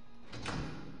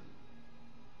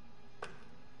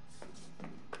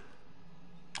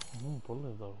 No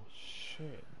bullet though.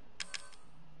 Shit.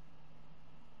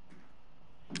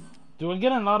 Do I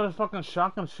get a lot of fucking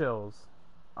shotgun shells?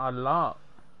 A lot.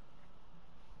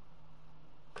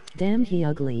 Damn, he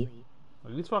ugly.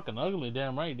 He's fucking ugly,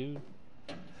 damn right, dude.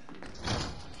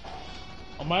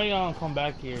 I might come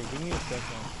back here. Give me a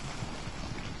second.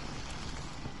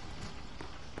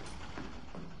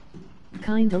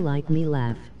 Kinda like me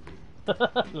laugh.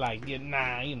 Like, yeah,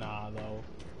 nah, you know, though.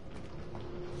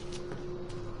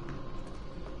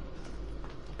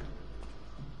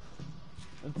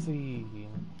 Let's see.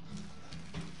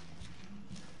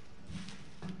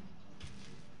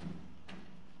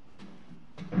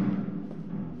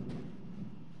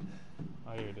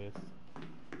 Oh, here it is.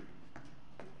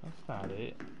 That's not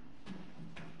it.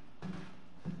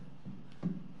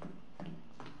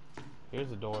 Here's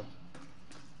the door.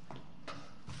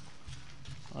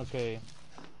 Okay.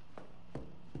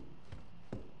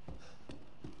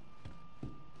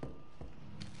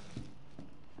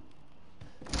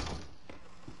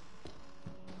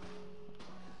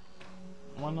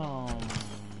 Wanna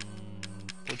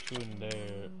put you in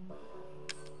there.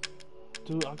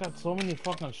 Dude, I got so many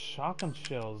fucking shotgun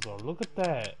shells though. Look at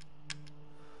that.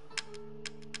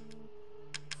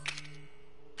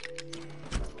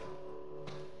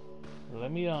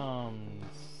 Let me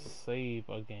save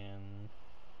again.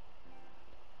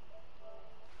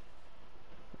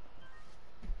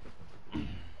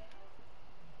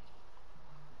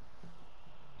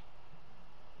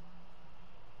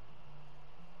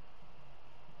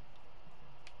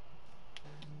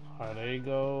 Alright, there you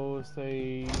go.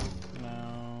 Save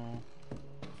now.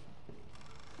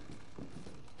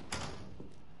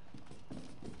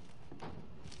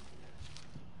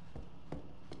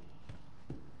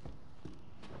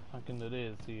 I can do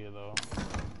this here though.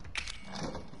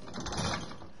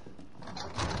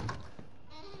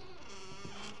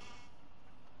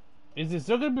 Is it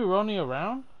still gonna be running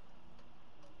around?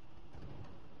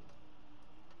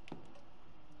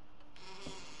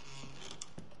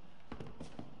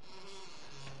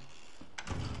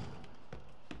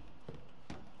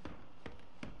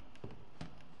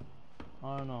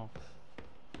 I don't know.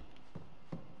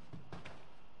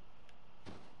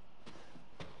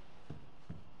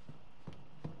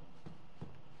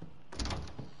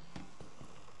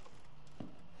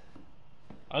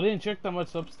 I didn't check that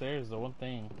much upstairs, the one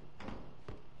thing.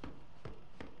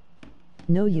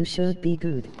 No, you should be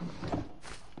good.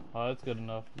 Oh, that's good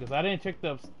enough. Because I didn't check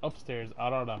the upstairs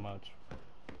out all that much.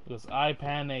 Because I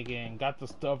panicked and got the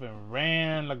stuff and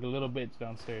ran like a little bitch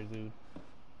downstairs, dude.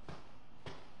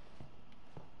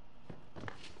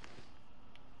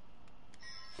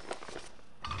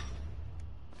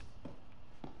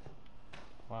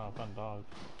 Wow, fun dog.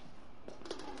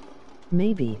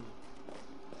 Maybe.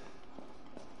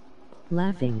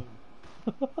 Laughing.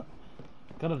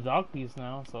 Got a dog piece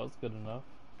now, so that's good enough.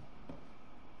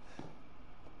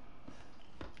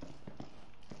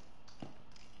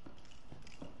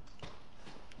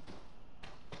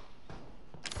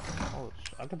 Oh,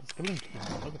 I got the skeleton key.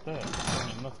 Look at that.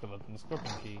 I mean, not skeleton, the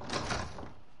scorpion key.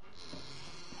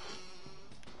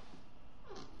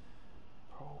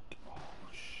 Oh,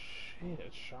 shit,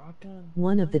 a shotgun?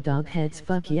 One of the dog heads,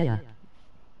 fuck yeah.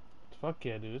 Fuck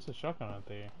yeah, dude, it's a shotgun out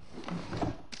there.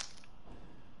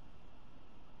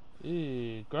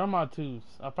 Ew, grandma tooth.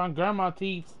 I found grandma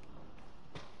teeth.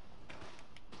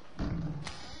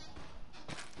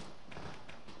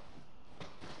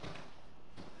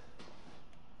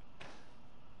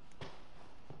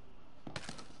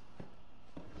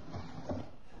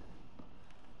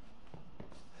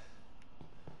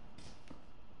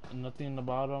 Nothing in the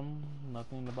bottom.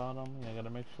 Nothing in the bottom. Yeah, I gotta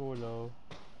make sure though.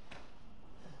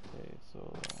 Okay,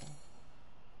 so.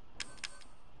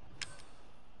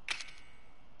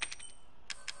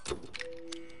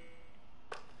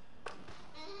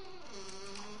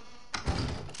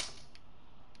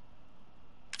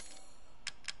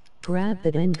 Grab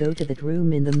that and go to that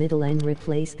room in the middle and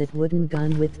replace that wooden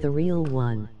gun with the real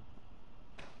one.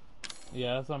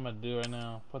 Yeah, that's what I'm gonna do right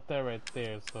now. Put that right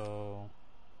there, so.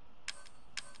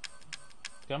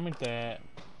 Got me that.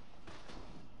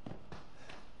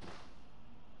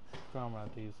 Camera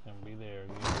is gonna be there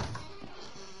again.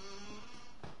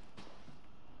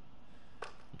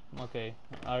 Okay,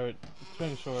 alright. Just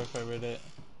making sure if I read it.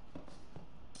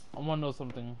 I wanna know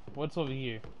something. What's over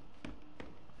here?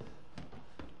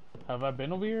 Have I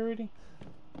been over here already?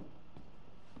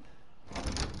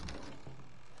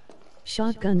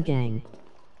 Shotgun gang.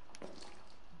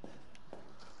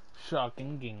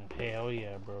 Shocking gang. Hell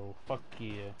yeah, bro. Fuck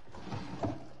yeah.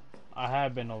 I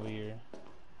have been over here.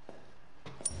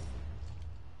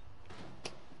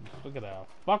 Look at that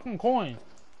fucking coin.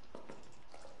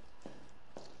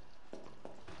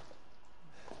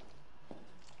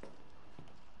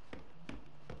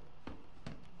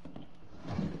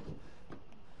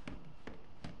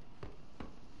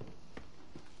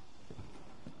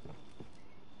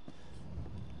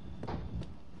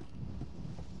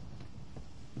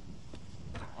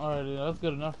 Alright, that's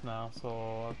good enough now.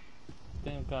 So I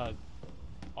think I got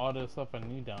all the stuff I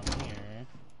need down here.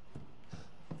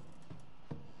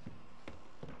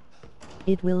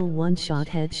 It will one-shot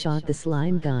headshot the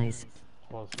slime guys.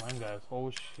 Oh, slime guys. Oh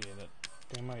shit.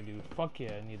 Damn right, dude. Fuck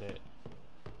yeah, I need it.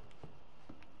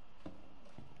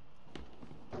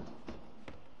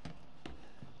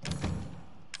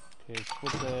 Okay, let's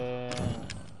put the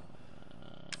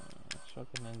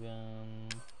shotgun gun.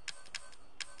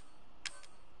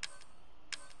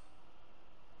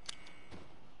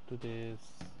 Do this.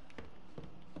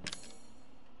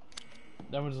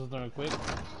 That was just done quick.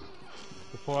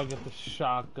 Before I get the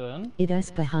shotgun. It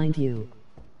is behind you.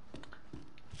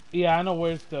 Yeah, I know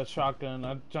where's the shotgun.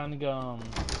 I'm trying to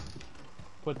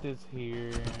put this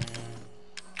here.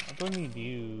 I don't need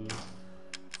you.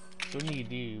 Don't need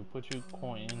you. Put your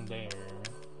coin in there.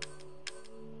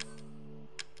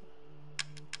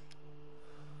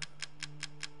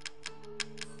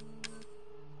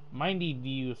 Might need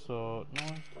you, so no.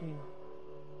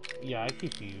 Yeah, I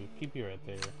keep you. Keep you right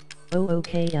there. Oh,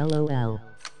 okay, lol.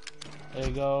 There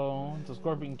you go. It's a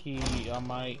scorpion key. I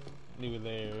might leave it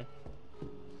there.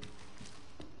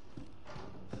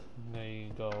 There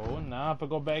you go. Now if I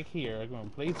go back here, I can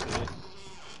replace it.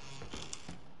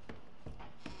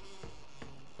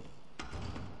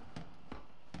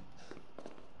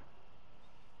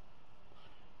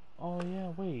 Oh yeah,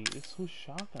 wait. It's two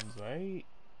shotguns, right?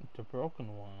 The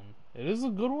broken one. It is a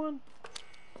good one?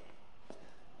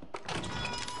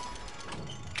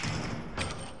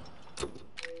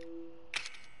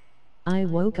 I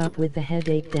woke up with the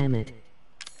headache, damn it.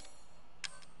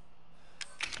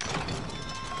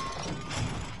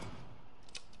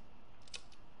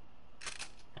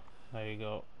 There you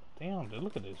go. Damn, dude,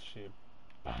 look at this shit.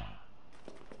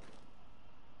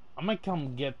 I might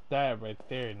come get that right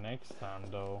there next time,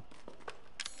 though.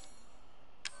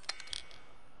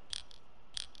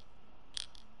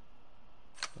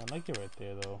 I like it right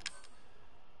there, though.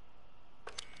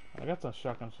 I got some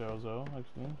shotgun shells, though,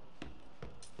 actually.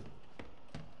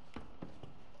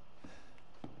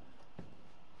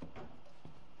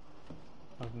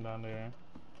 Nothing down there.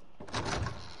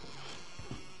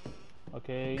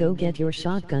 Okay. Go get your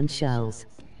shotgun shells.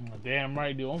 Damn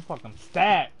right, dude. I'm fucking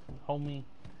stacked, homie.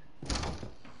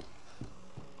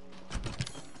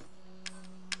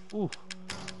 Ooh.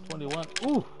 21.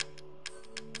 Ooh.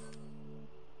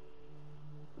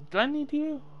 Do I need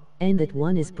you? And that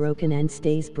one is broken and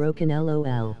stays broken,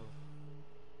 lol.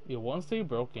 Yeah, one stay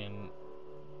broken.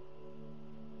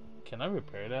 Can I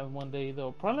repair that one day,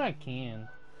 though? Probably I can.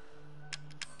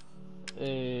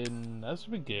 And that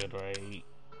should be good, right?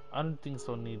 I don't think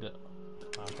so. Need it.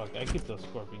 Fuck! I keep the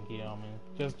scorpion key on me,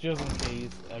 just in case.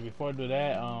 Before I do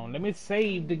that, let me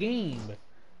save the game.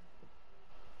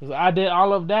 Cause I did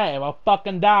all of that. If I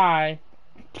fucking die,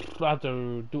 I have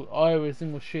to do every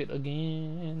single shit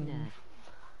again.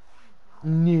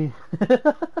 Nah.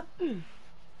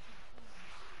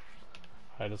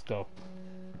 Alright, let's go.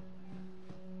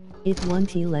 It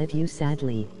won't let you,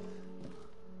 sadly.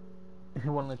 It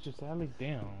won't let you sadly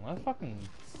down. That fucking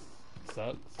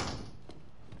sucks.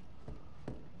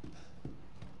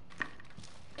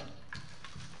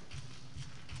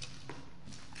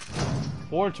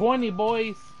 $420,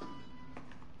 boys.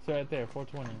 It's right there,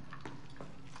 $420.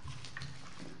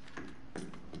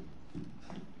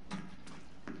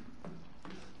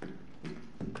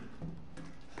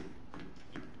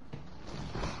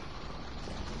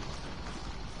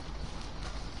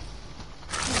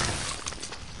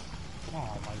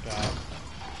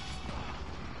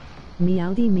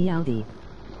 Meowdy meowdy.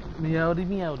 Meowdy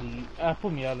Meowdy. I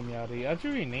put Meowdy Meowdy. I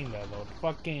should rename that though.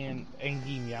 Fucking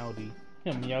Angie Meowdy.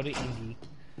 Yeah, Meowdy Angie.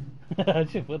 I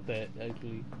should put that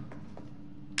actually.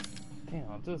 Damn,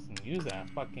 I'll just use that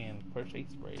fucking crochet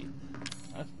spray.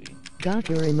 Honestly. Got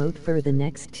your emote for the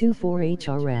next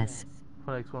 2-4-HRS.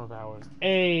 For like 12 hours.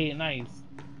 Hey, nice.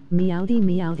 Meowdy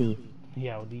meowdy.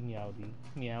 Meowdy Meowdy.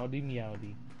 Meowdy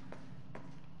Meowdy.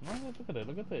 No, look at it,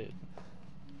 look at it.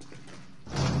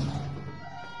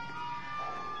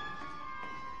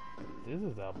 This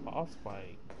is a boss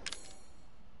fight.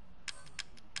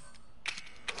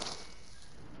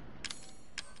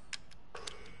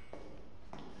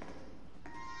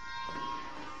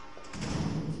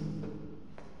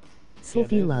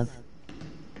 Slippy love.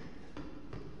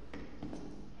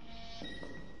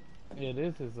 Yeah,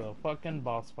 this is a fucking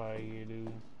boss fight here,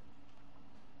 dude.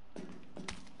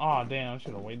 Aw, damn, I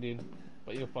should've waited.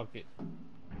 But you fuck it.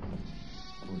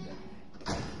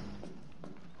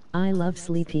 I love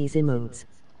Sleepy's emotes.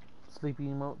 Sleepy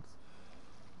emotes.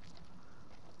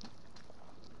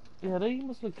 Yeah, they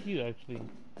must look cute, actually.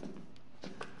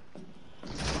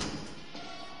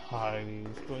 Alrighty,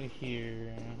 let's go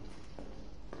here.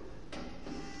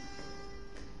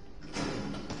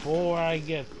 Before I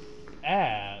get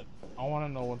ads, I want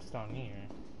to know what's down here.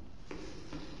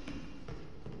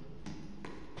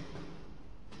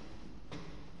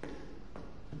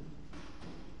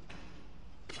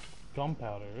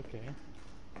 Gunpowder, okay.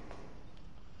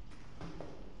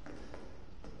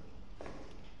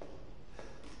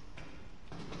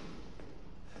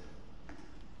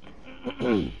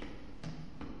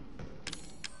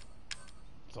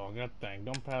 So I got that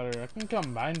gunpowder. I can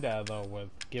combine that though with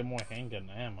get more handgun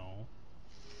ammo.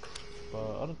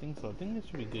 But I don't think so. I think this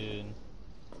should be good.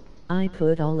 I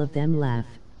put all of them laugh.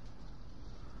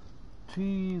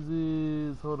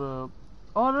 Jesus, hold up.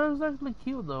 Oh, that was actually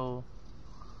cute though.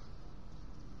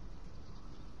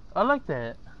 I like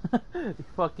that.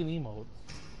 Fucking emotes.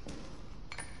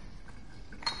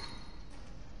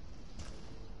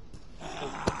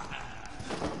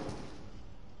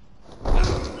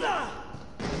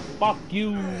 Fuck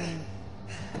you.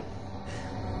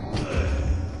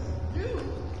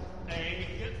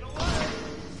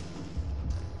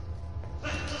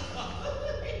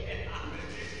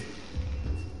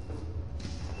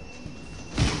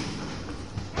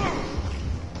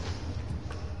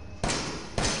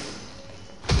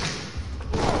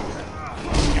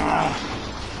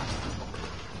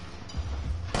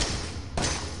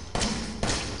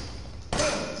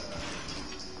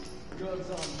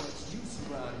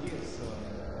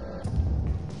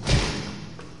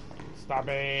 Stop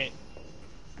it.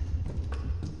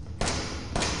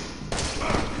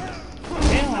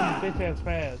 Damn, bitch ass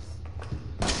fast.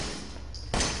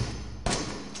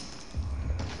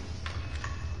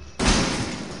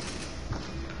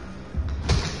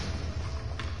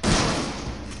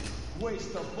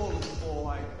 Waste a bullet,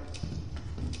 boy.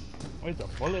 Waste a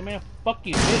bullet, man? Fuck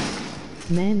you,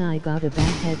 bitch. Man, I got a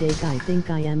bad headache. I think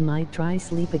I might try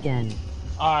sleep again.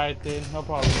 Alright then, no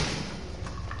problem.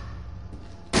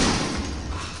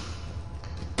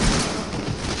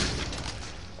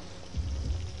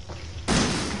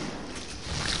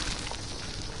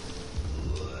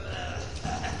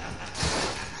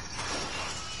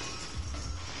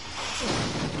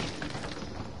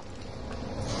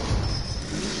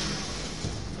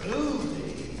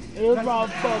 This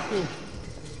motherfucker.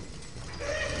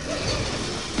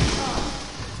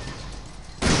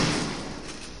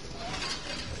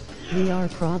 We are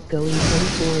prop going to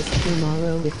forest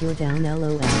tomorrow if you're down,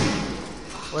 lol.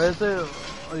 Where is it?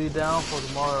 Are you down for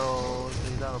tomorrow? Are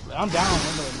you down to play? I'm down.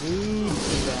 I'm gonna need to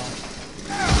be down.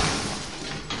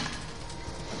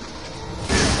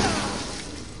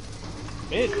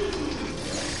 Bitch.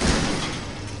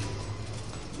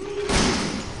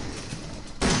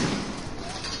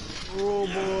 Oh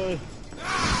boy.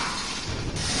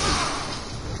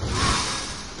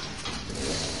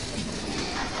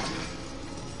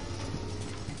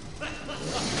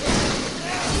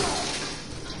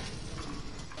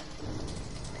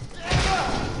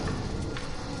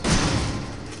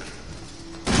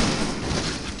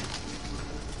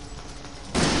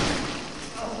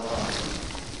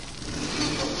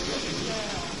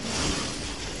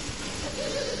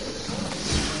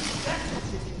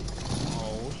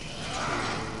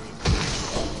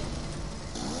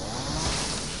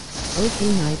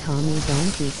 Okay, my Tommy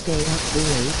donkey, stay up too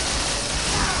late.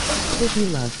 Cookie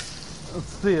love. Let's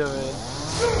see it, man.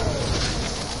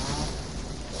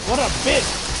 What a bitch!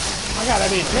 I gotta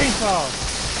be a chainsaw!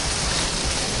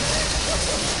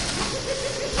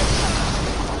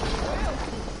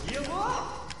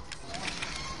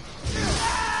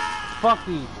 Fuck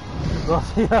you. Don't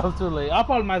stay up too late. I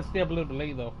probably might stay up a little bit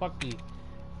late though. Fuck you.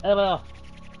 And,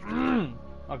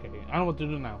 okay, I know what to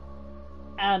do now.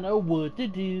 I know what to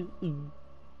do.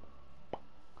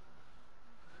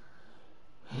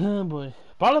 Oh boy.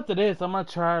 But after this, I'm gonna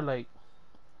try like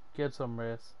get some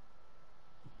rest.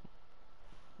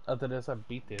 After this, I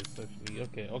beat this actually.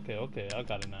 Okay. I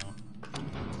got it now.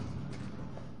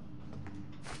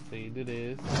 So you do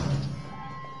this.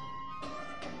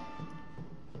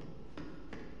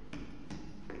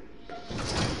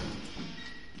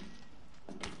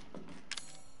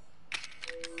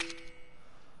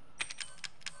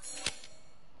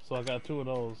 So I got 2 of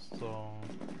those. So,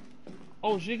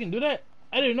 oh, she can do that.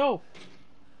 I didn't know.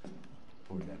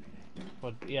 Poor deputy.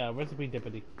 But yeah, recipe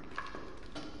deputy.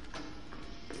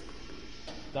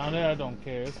 Down there, I don't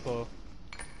care. It's cool.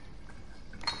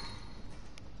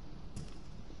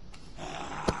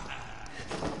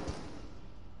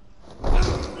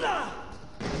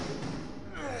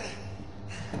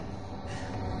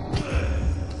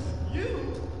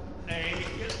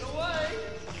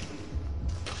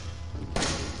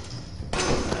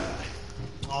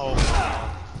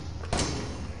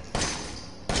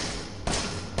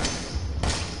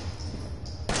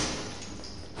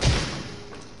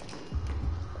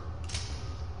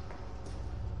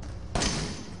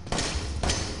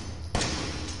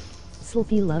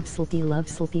 Sloopy love, sloopy love,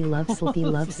 sloopy love, sloopy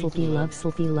love, sloopy love,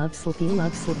 sloopy love, sloopy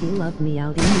love, sloopy love,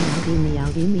 meowdy, meowdy,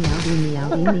 meowdy, meowdy,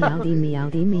 meowdy, meowdy,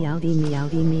 meowdy, meowdy,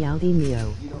 meowdy, meowdy,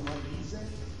 meow. You don't like pizza?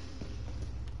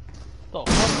 The fuck?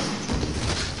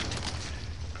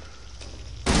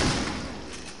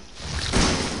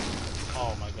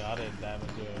 Oh my god, I didn't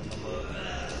damage it. Remember?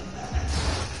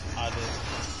 I did.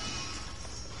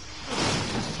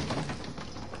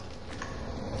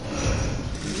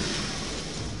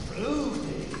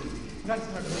 That's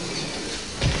not good.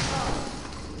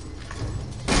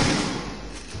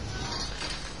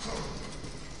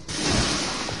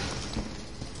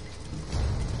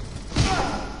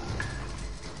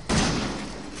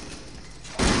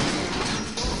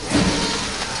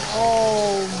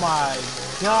 Oh my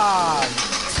god.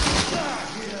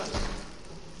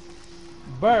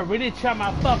 Bird really shot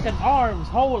my fucking arms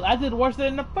whole. I did worse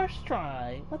than the first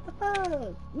try. What the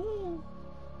fuck?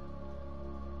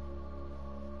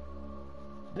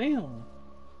 Damn.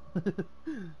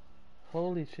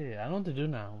 Holy shit. I know what to do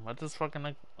now. I just fucking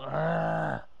like.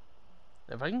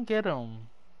 If I can get him.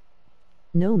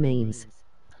 No memes.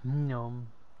 No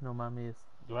mames.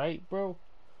 Right, bro?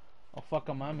 Oh, fuck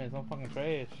on mames. I'm fucking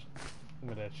trash.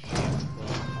 Look at that shit, bro.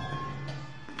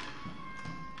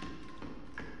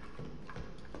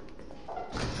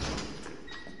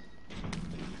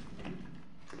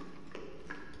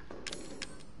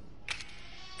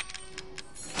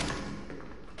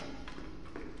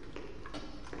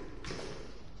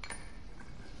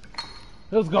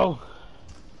 Let's go.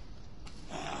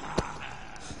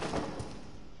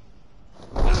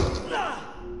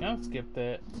 I'll skip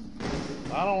that.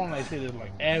 I don't want to see this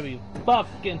like every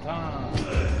fucking time.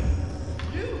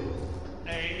 You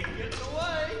ain't getting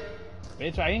away.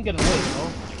 Bitch, I ain't getting away, bro.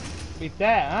 Beat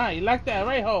that, huh? You like that,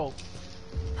 right, ho?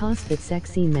 Hospit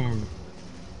sexy man.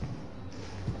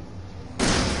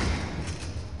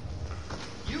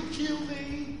 You kill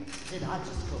me, and I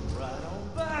just come right on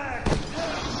back.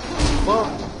 Well,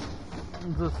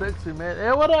 the sexy man.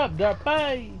 Hey, what up,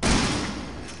 dirtbag?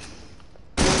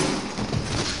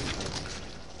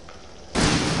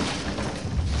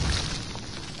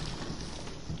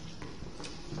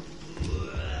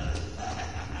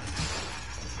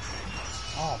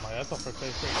 Oh my, I thought for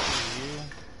face to you.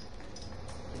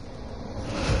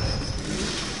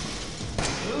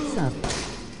 Sup.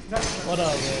 What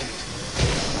up, man?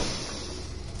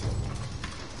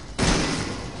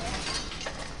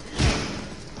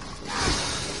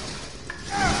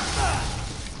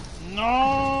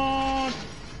 No,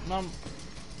 no.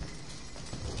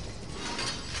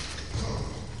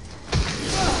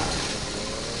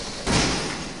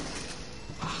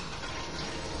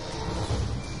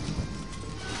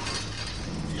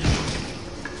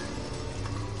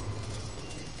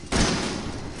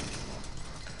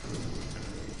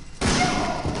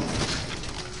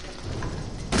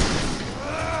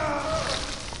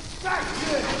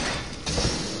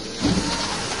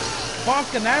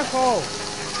 Fucking asshole!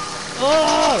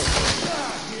 Oh!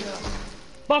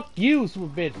 Fuck you, super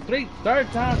bitch. Third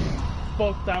time,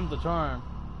 fourth time the charm.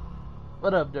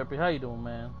 What up, Derpy? How you doing,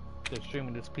 man? Just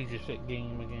streaming this piece of shit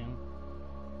game again.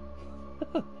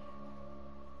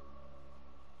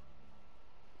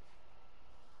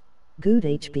 Good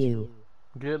HBU.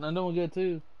 Good, I'm doing good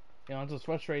too. You know, I'm just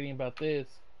frustrating about this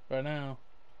right now.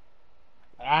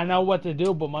 I know what to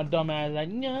do, but my dumb ass like,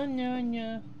 no, no,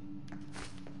 no.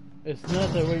 It's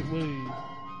not the right way.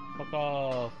 Fuck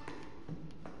off.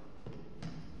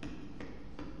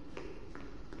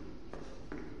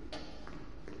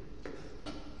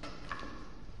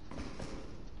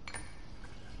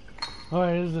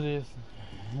 Alright, here's it is.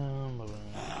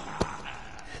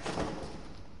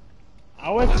 I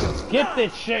always skip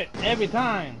this shit every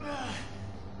time.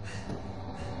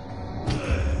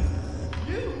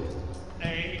 You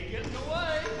ain't getting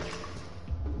away.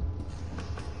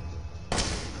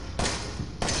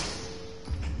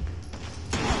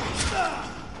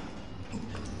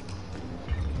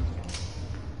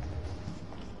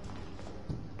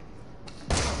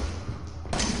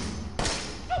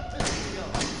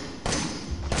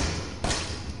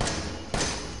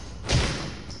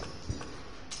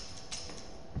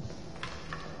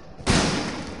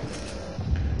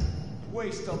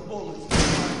 Waste of bullets.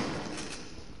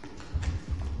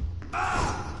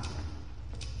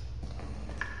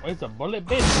 Where's a bullet,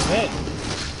 bitch? Bet.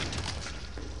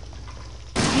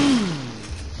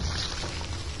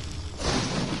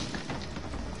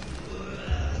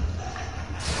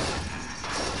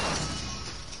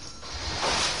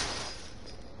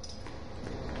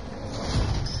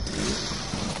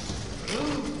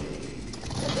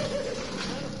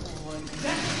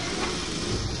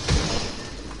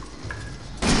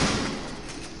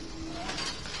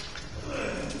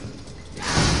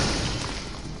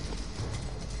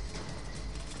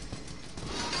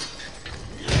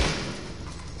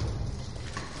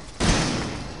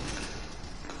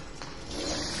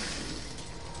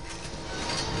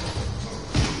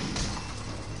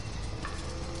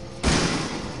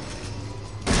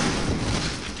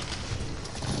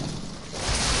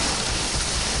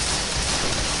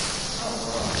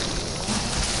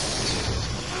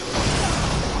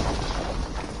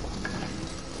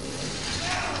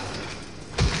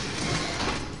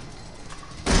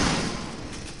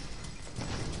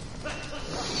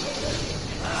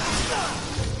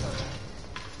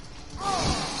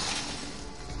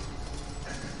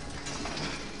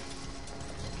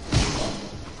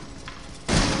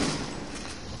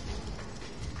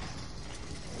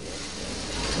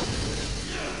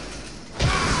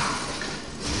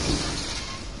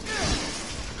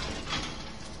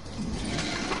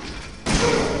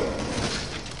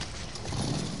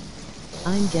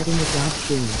 I'm getting a job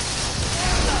soon.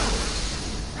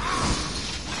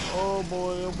 Oh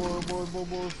boy, oh boy, oh boy, oh boy, oh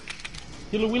boy.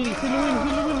 Kill a Willy, kill a Willy,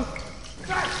 kill a Willy.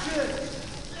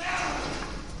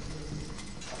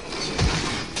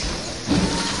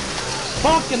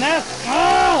 Fucking ass!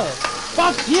 Ah!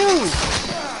 Fuck you!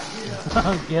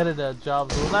 I'm getting that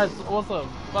job. So nice. Also,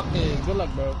 fucking good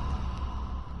luck, bro.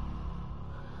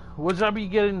 What job are you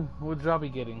getting? What job are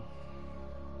you getting?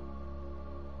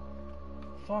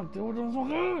 Fuck, dude, that was so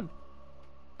good.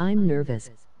 I'm nervous.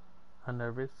 I'm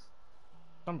nervous.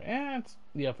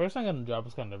 Yeah, first time getting a job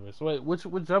is kind of nervous. Wait, which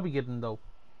job are you getting though?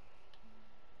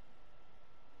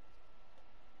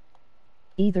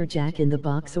 Either Jack in the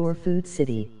Box or Food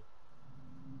City.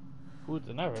 Food.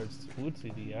 I never heard Food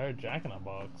City. I heard Jack in a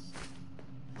Box.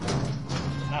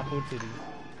 Not Food City.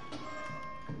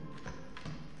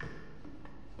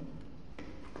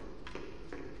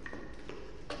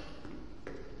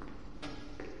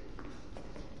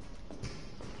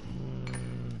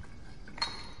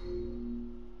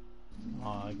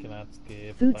 Oh, I cannot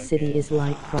skip. Food City is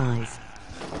like fries.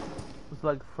 It's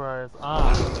like fries.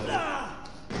 Ah.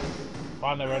 Okay.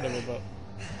 I never heard of it, but.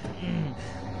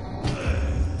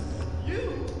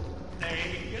 You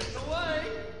ain't getting away.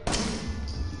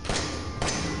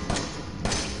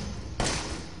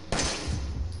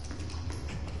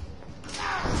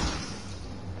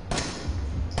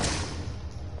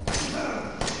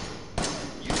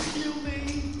 You kill me,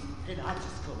 and I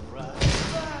just go right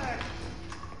back.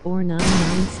 Or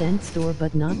 99-cent store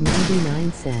but not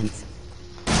 99 cents.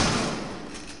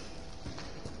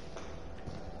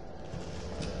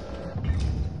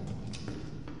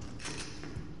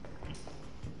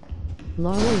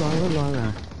 Laura, Laura,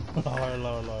 Laura. Laura,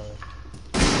 Laura, Laura.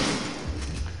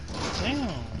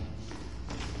 Damn.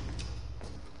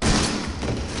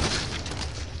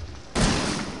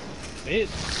 Bitch.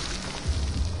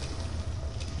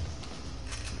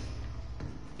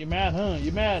 You mad, huh?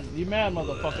 You mad,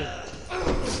 motherfucker.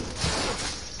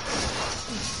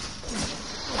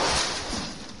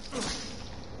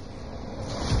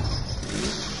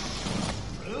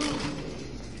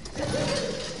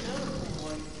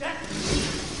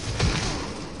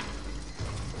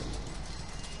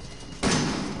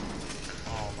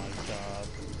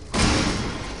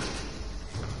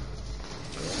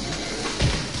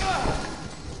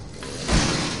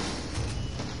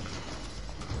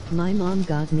 My mom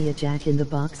got me a Jack in the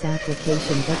Box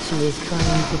application, but she is trying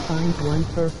to find one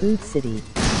for Food City.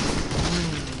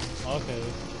 Okay.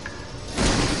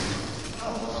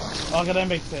 Okay, that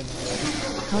makes sense.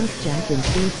 Cause Jack and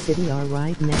Food City are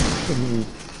right next to me.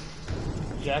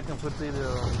 Jack and Food City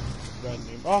are right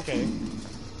near. Okay.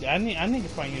 Yeah, I need to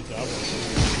find you a job.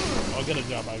 I'll get a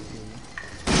job actually.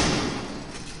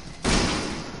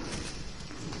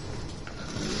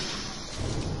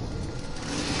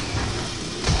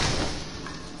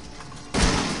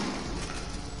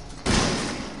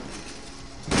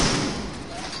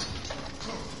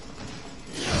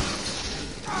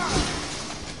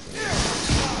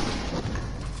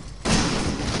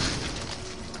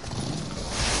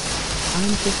 I'm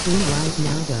 15 right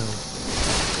now though.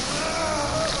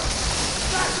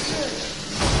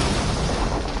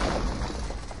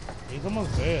 He's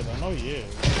almost dead. I know he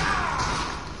is.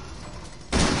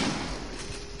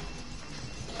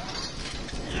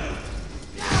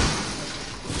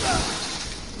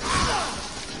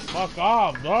 Fuck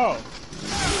off, bro.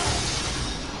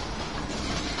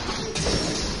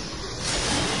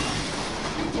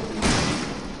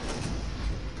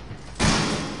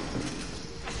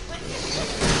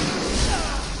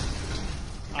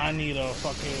 I need a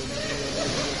fucking...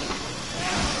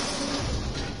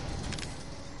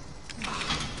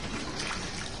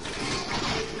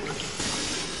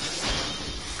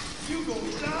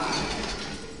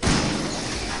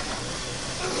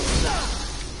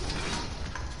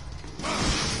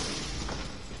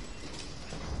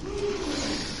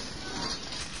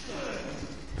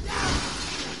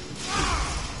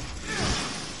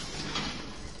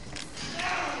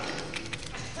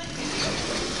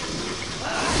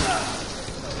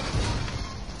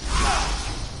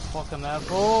 Fucking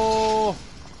asshole!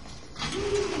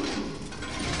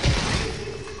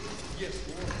 Yes,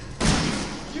 boy.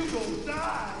 You gonna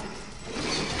die!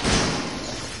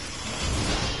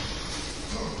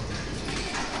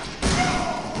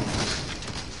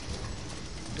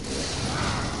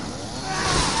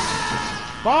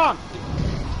 Fuck!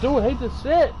 Dude, hate this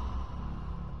shit!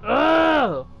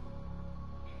 Ugh!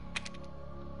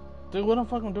 Dude, what I'm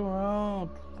fucking doing wrong?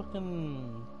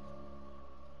 Fucking...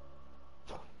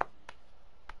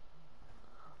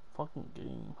 Fucking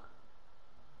game.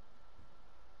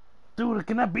 Dude,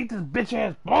 can I beat this bitch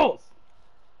ass boss?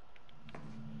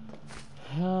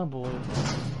 Oh boy.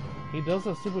 He does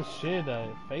that stupid shit that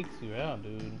fakes you out,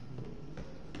 dude.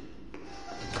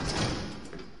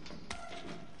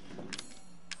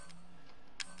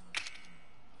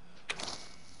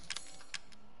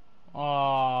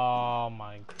 Oh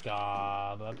my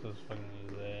god, that just fucking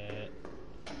is it.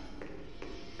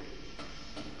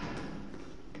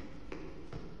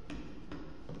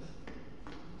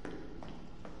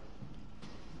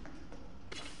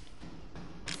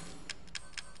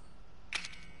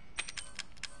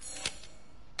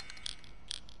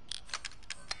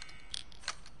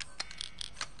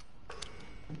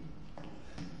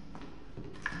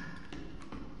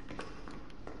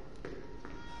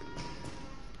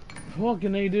 What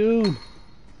can they do?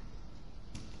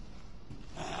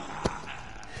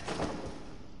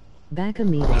 Back a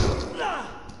meeting.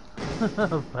 Back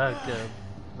up,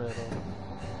 metal.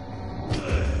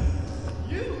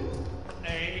 You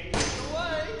ain't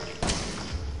away.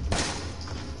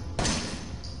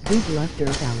 Good luck,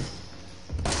 Durkout.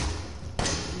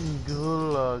 Good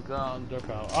luck on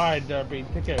Derpy. Alright, Derpy,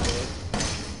 take care of it.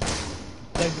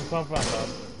 Thanks for something out.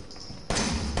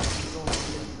 It's only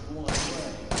been one way.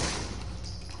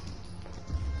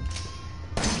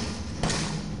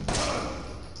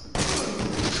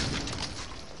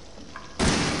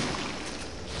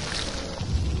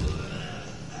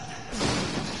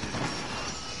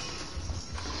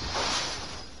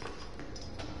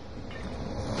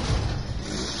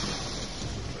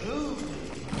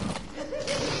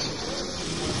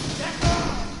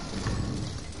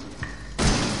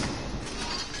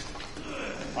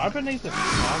 I beneath the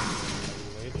fuck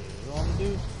later. You want to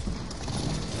do?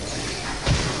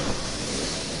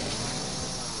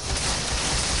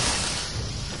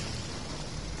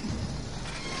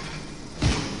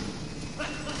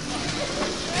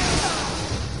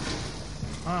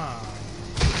 Huh.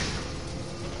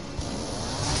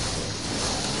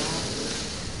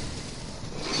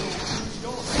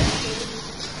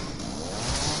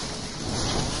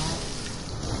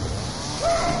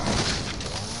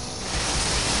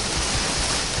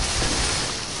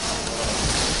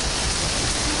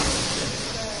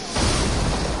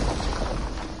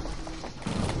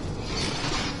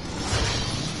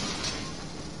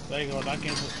 There you go, that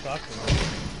game's just stuck.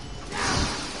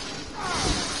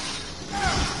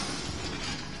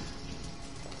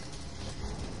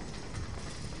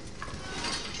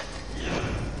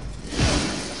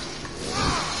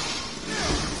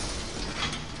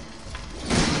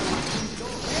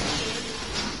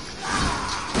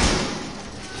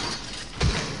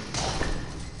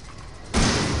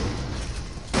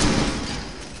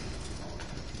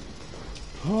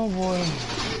 Oh boy.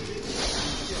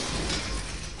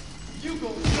 You go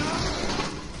down.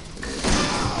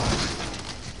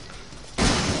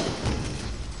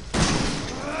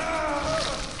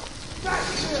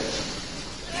 That's it.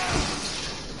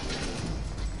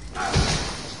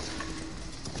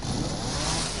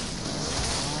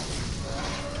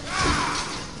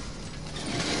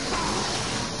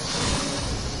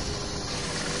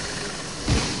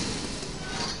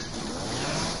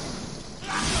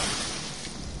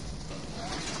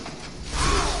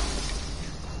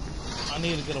 I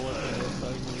need to get away from this.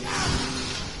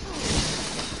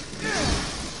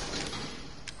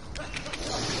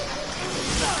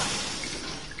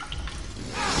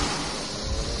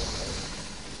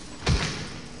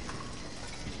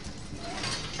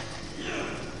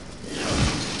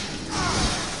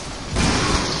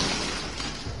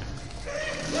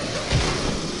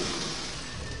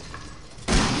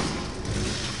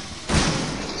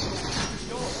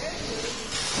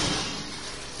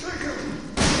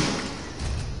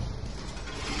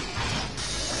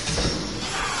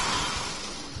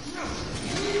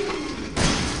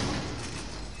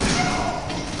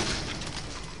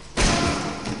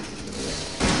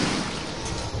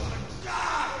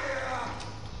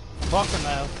 Fucking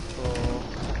asshole.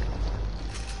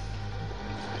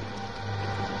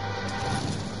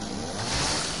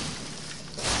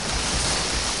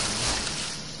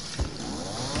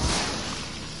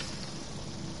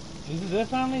 Is it their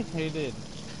family? He did.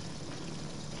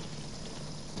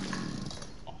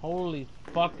 Holy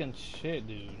fucking shit,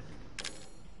 dude.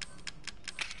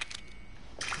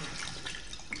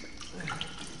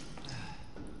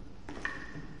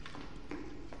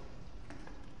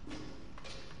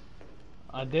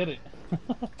 I did it.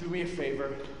 Do me a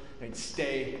favor and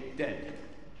stay dead.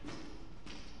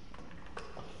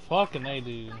 Fucking A,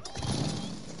 dude.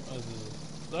 What is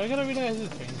this? Do I gotta read that as a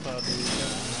chainsaw, dude?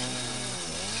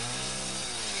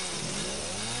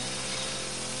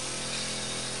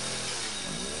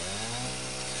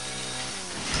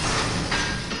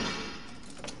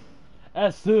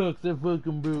 That sucks, that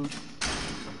fucking broke.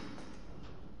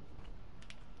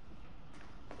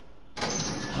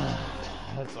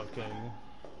 That's okay.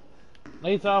 At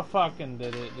least I fucking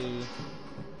did it, dude.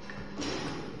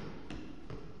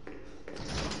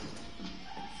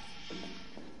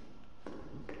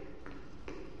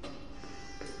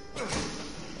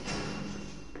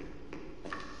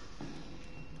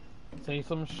 Say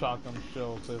some shotgun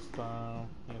shells this time,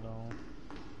 you know.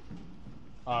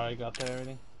 Alright, got that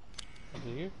already. Is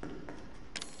it here?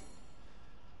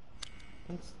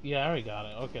 Yeah, I already got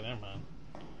it. Okay, never mind.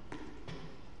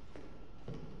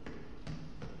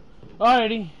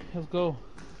 Alrighty, let's go.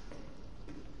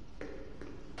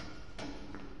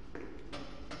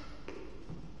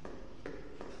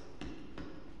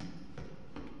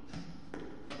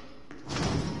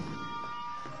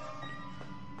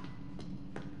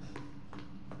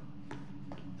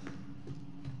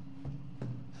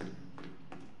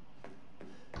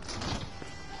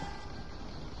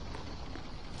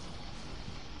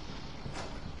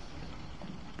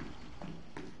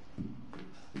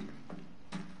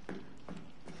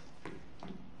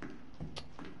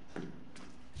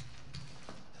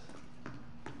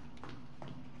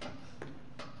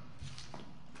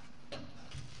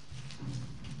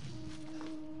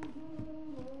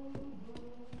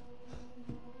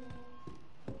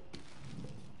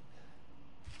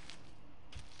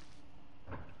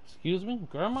 Excuse me,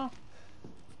 Grandma?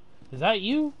 Is that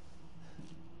you?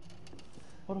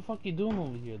 What the fuck you doing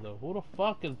over here, though? Who the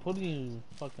fuck is putting you,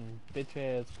 fucking bitch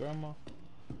ass Grandma?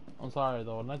 I'm sorry,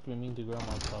 though. Not to be mean to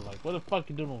Grandma, but like, what the fuck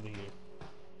you doing over here?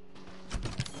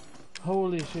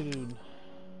 Holy shit, dude.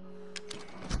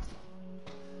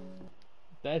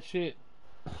 That shit,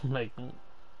 like,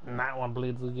 not one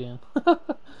bleeds again.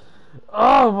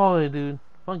 Oh boy, dude.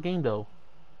 Fun game, though.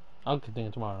 I'll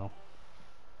continue tomorrow.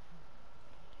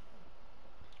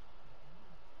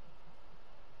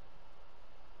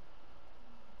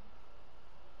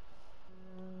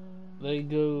 They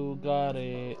go, got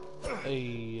it.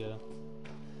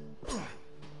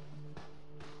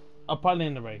 I'll probably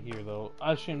end it right here though.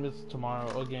 I stream this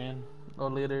tomorrow again. Or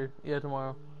later. Yeah,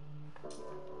 tomorrow.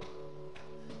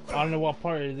 I don't know what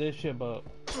part of this shit, but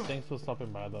thanks for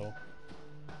stopping by though.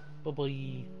 Bye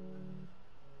bye.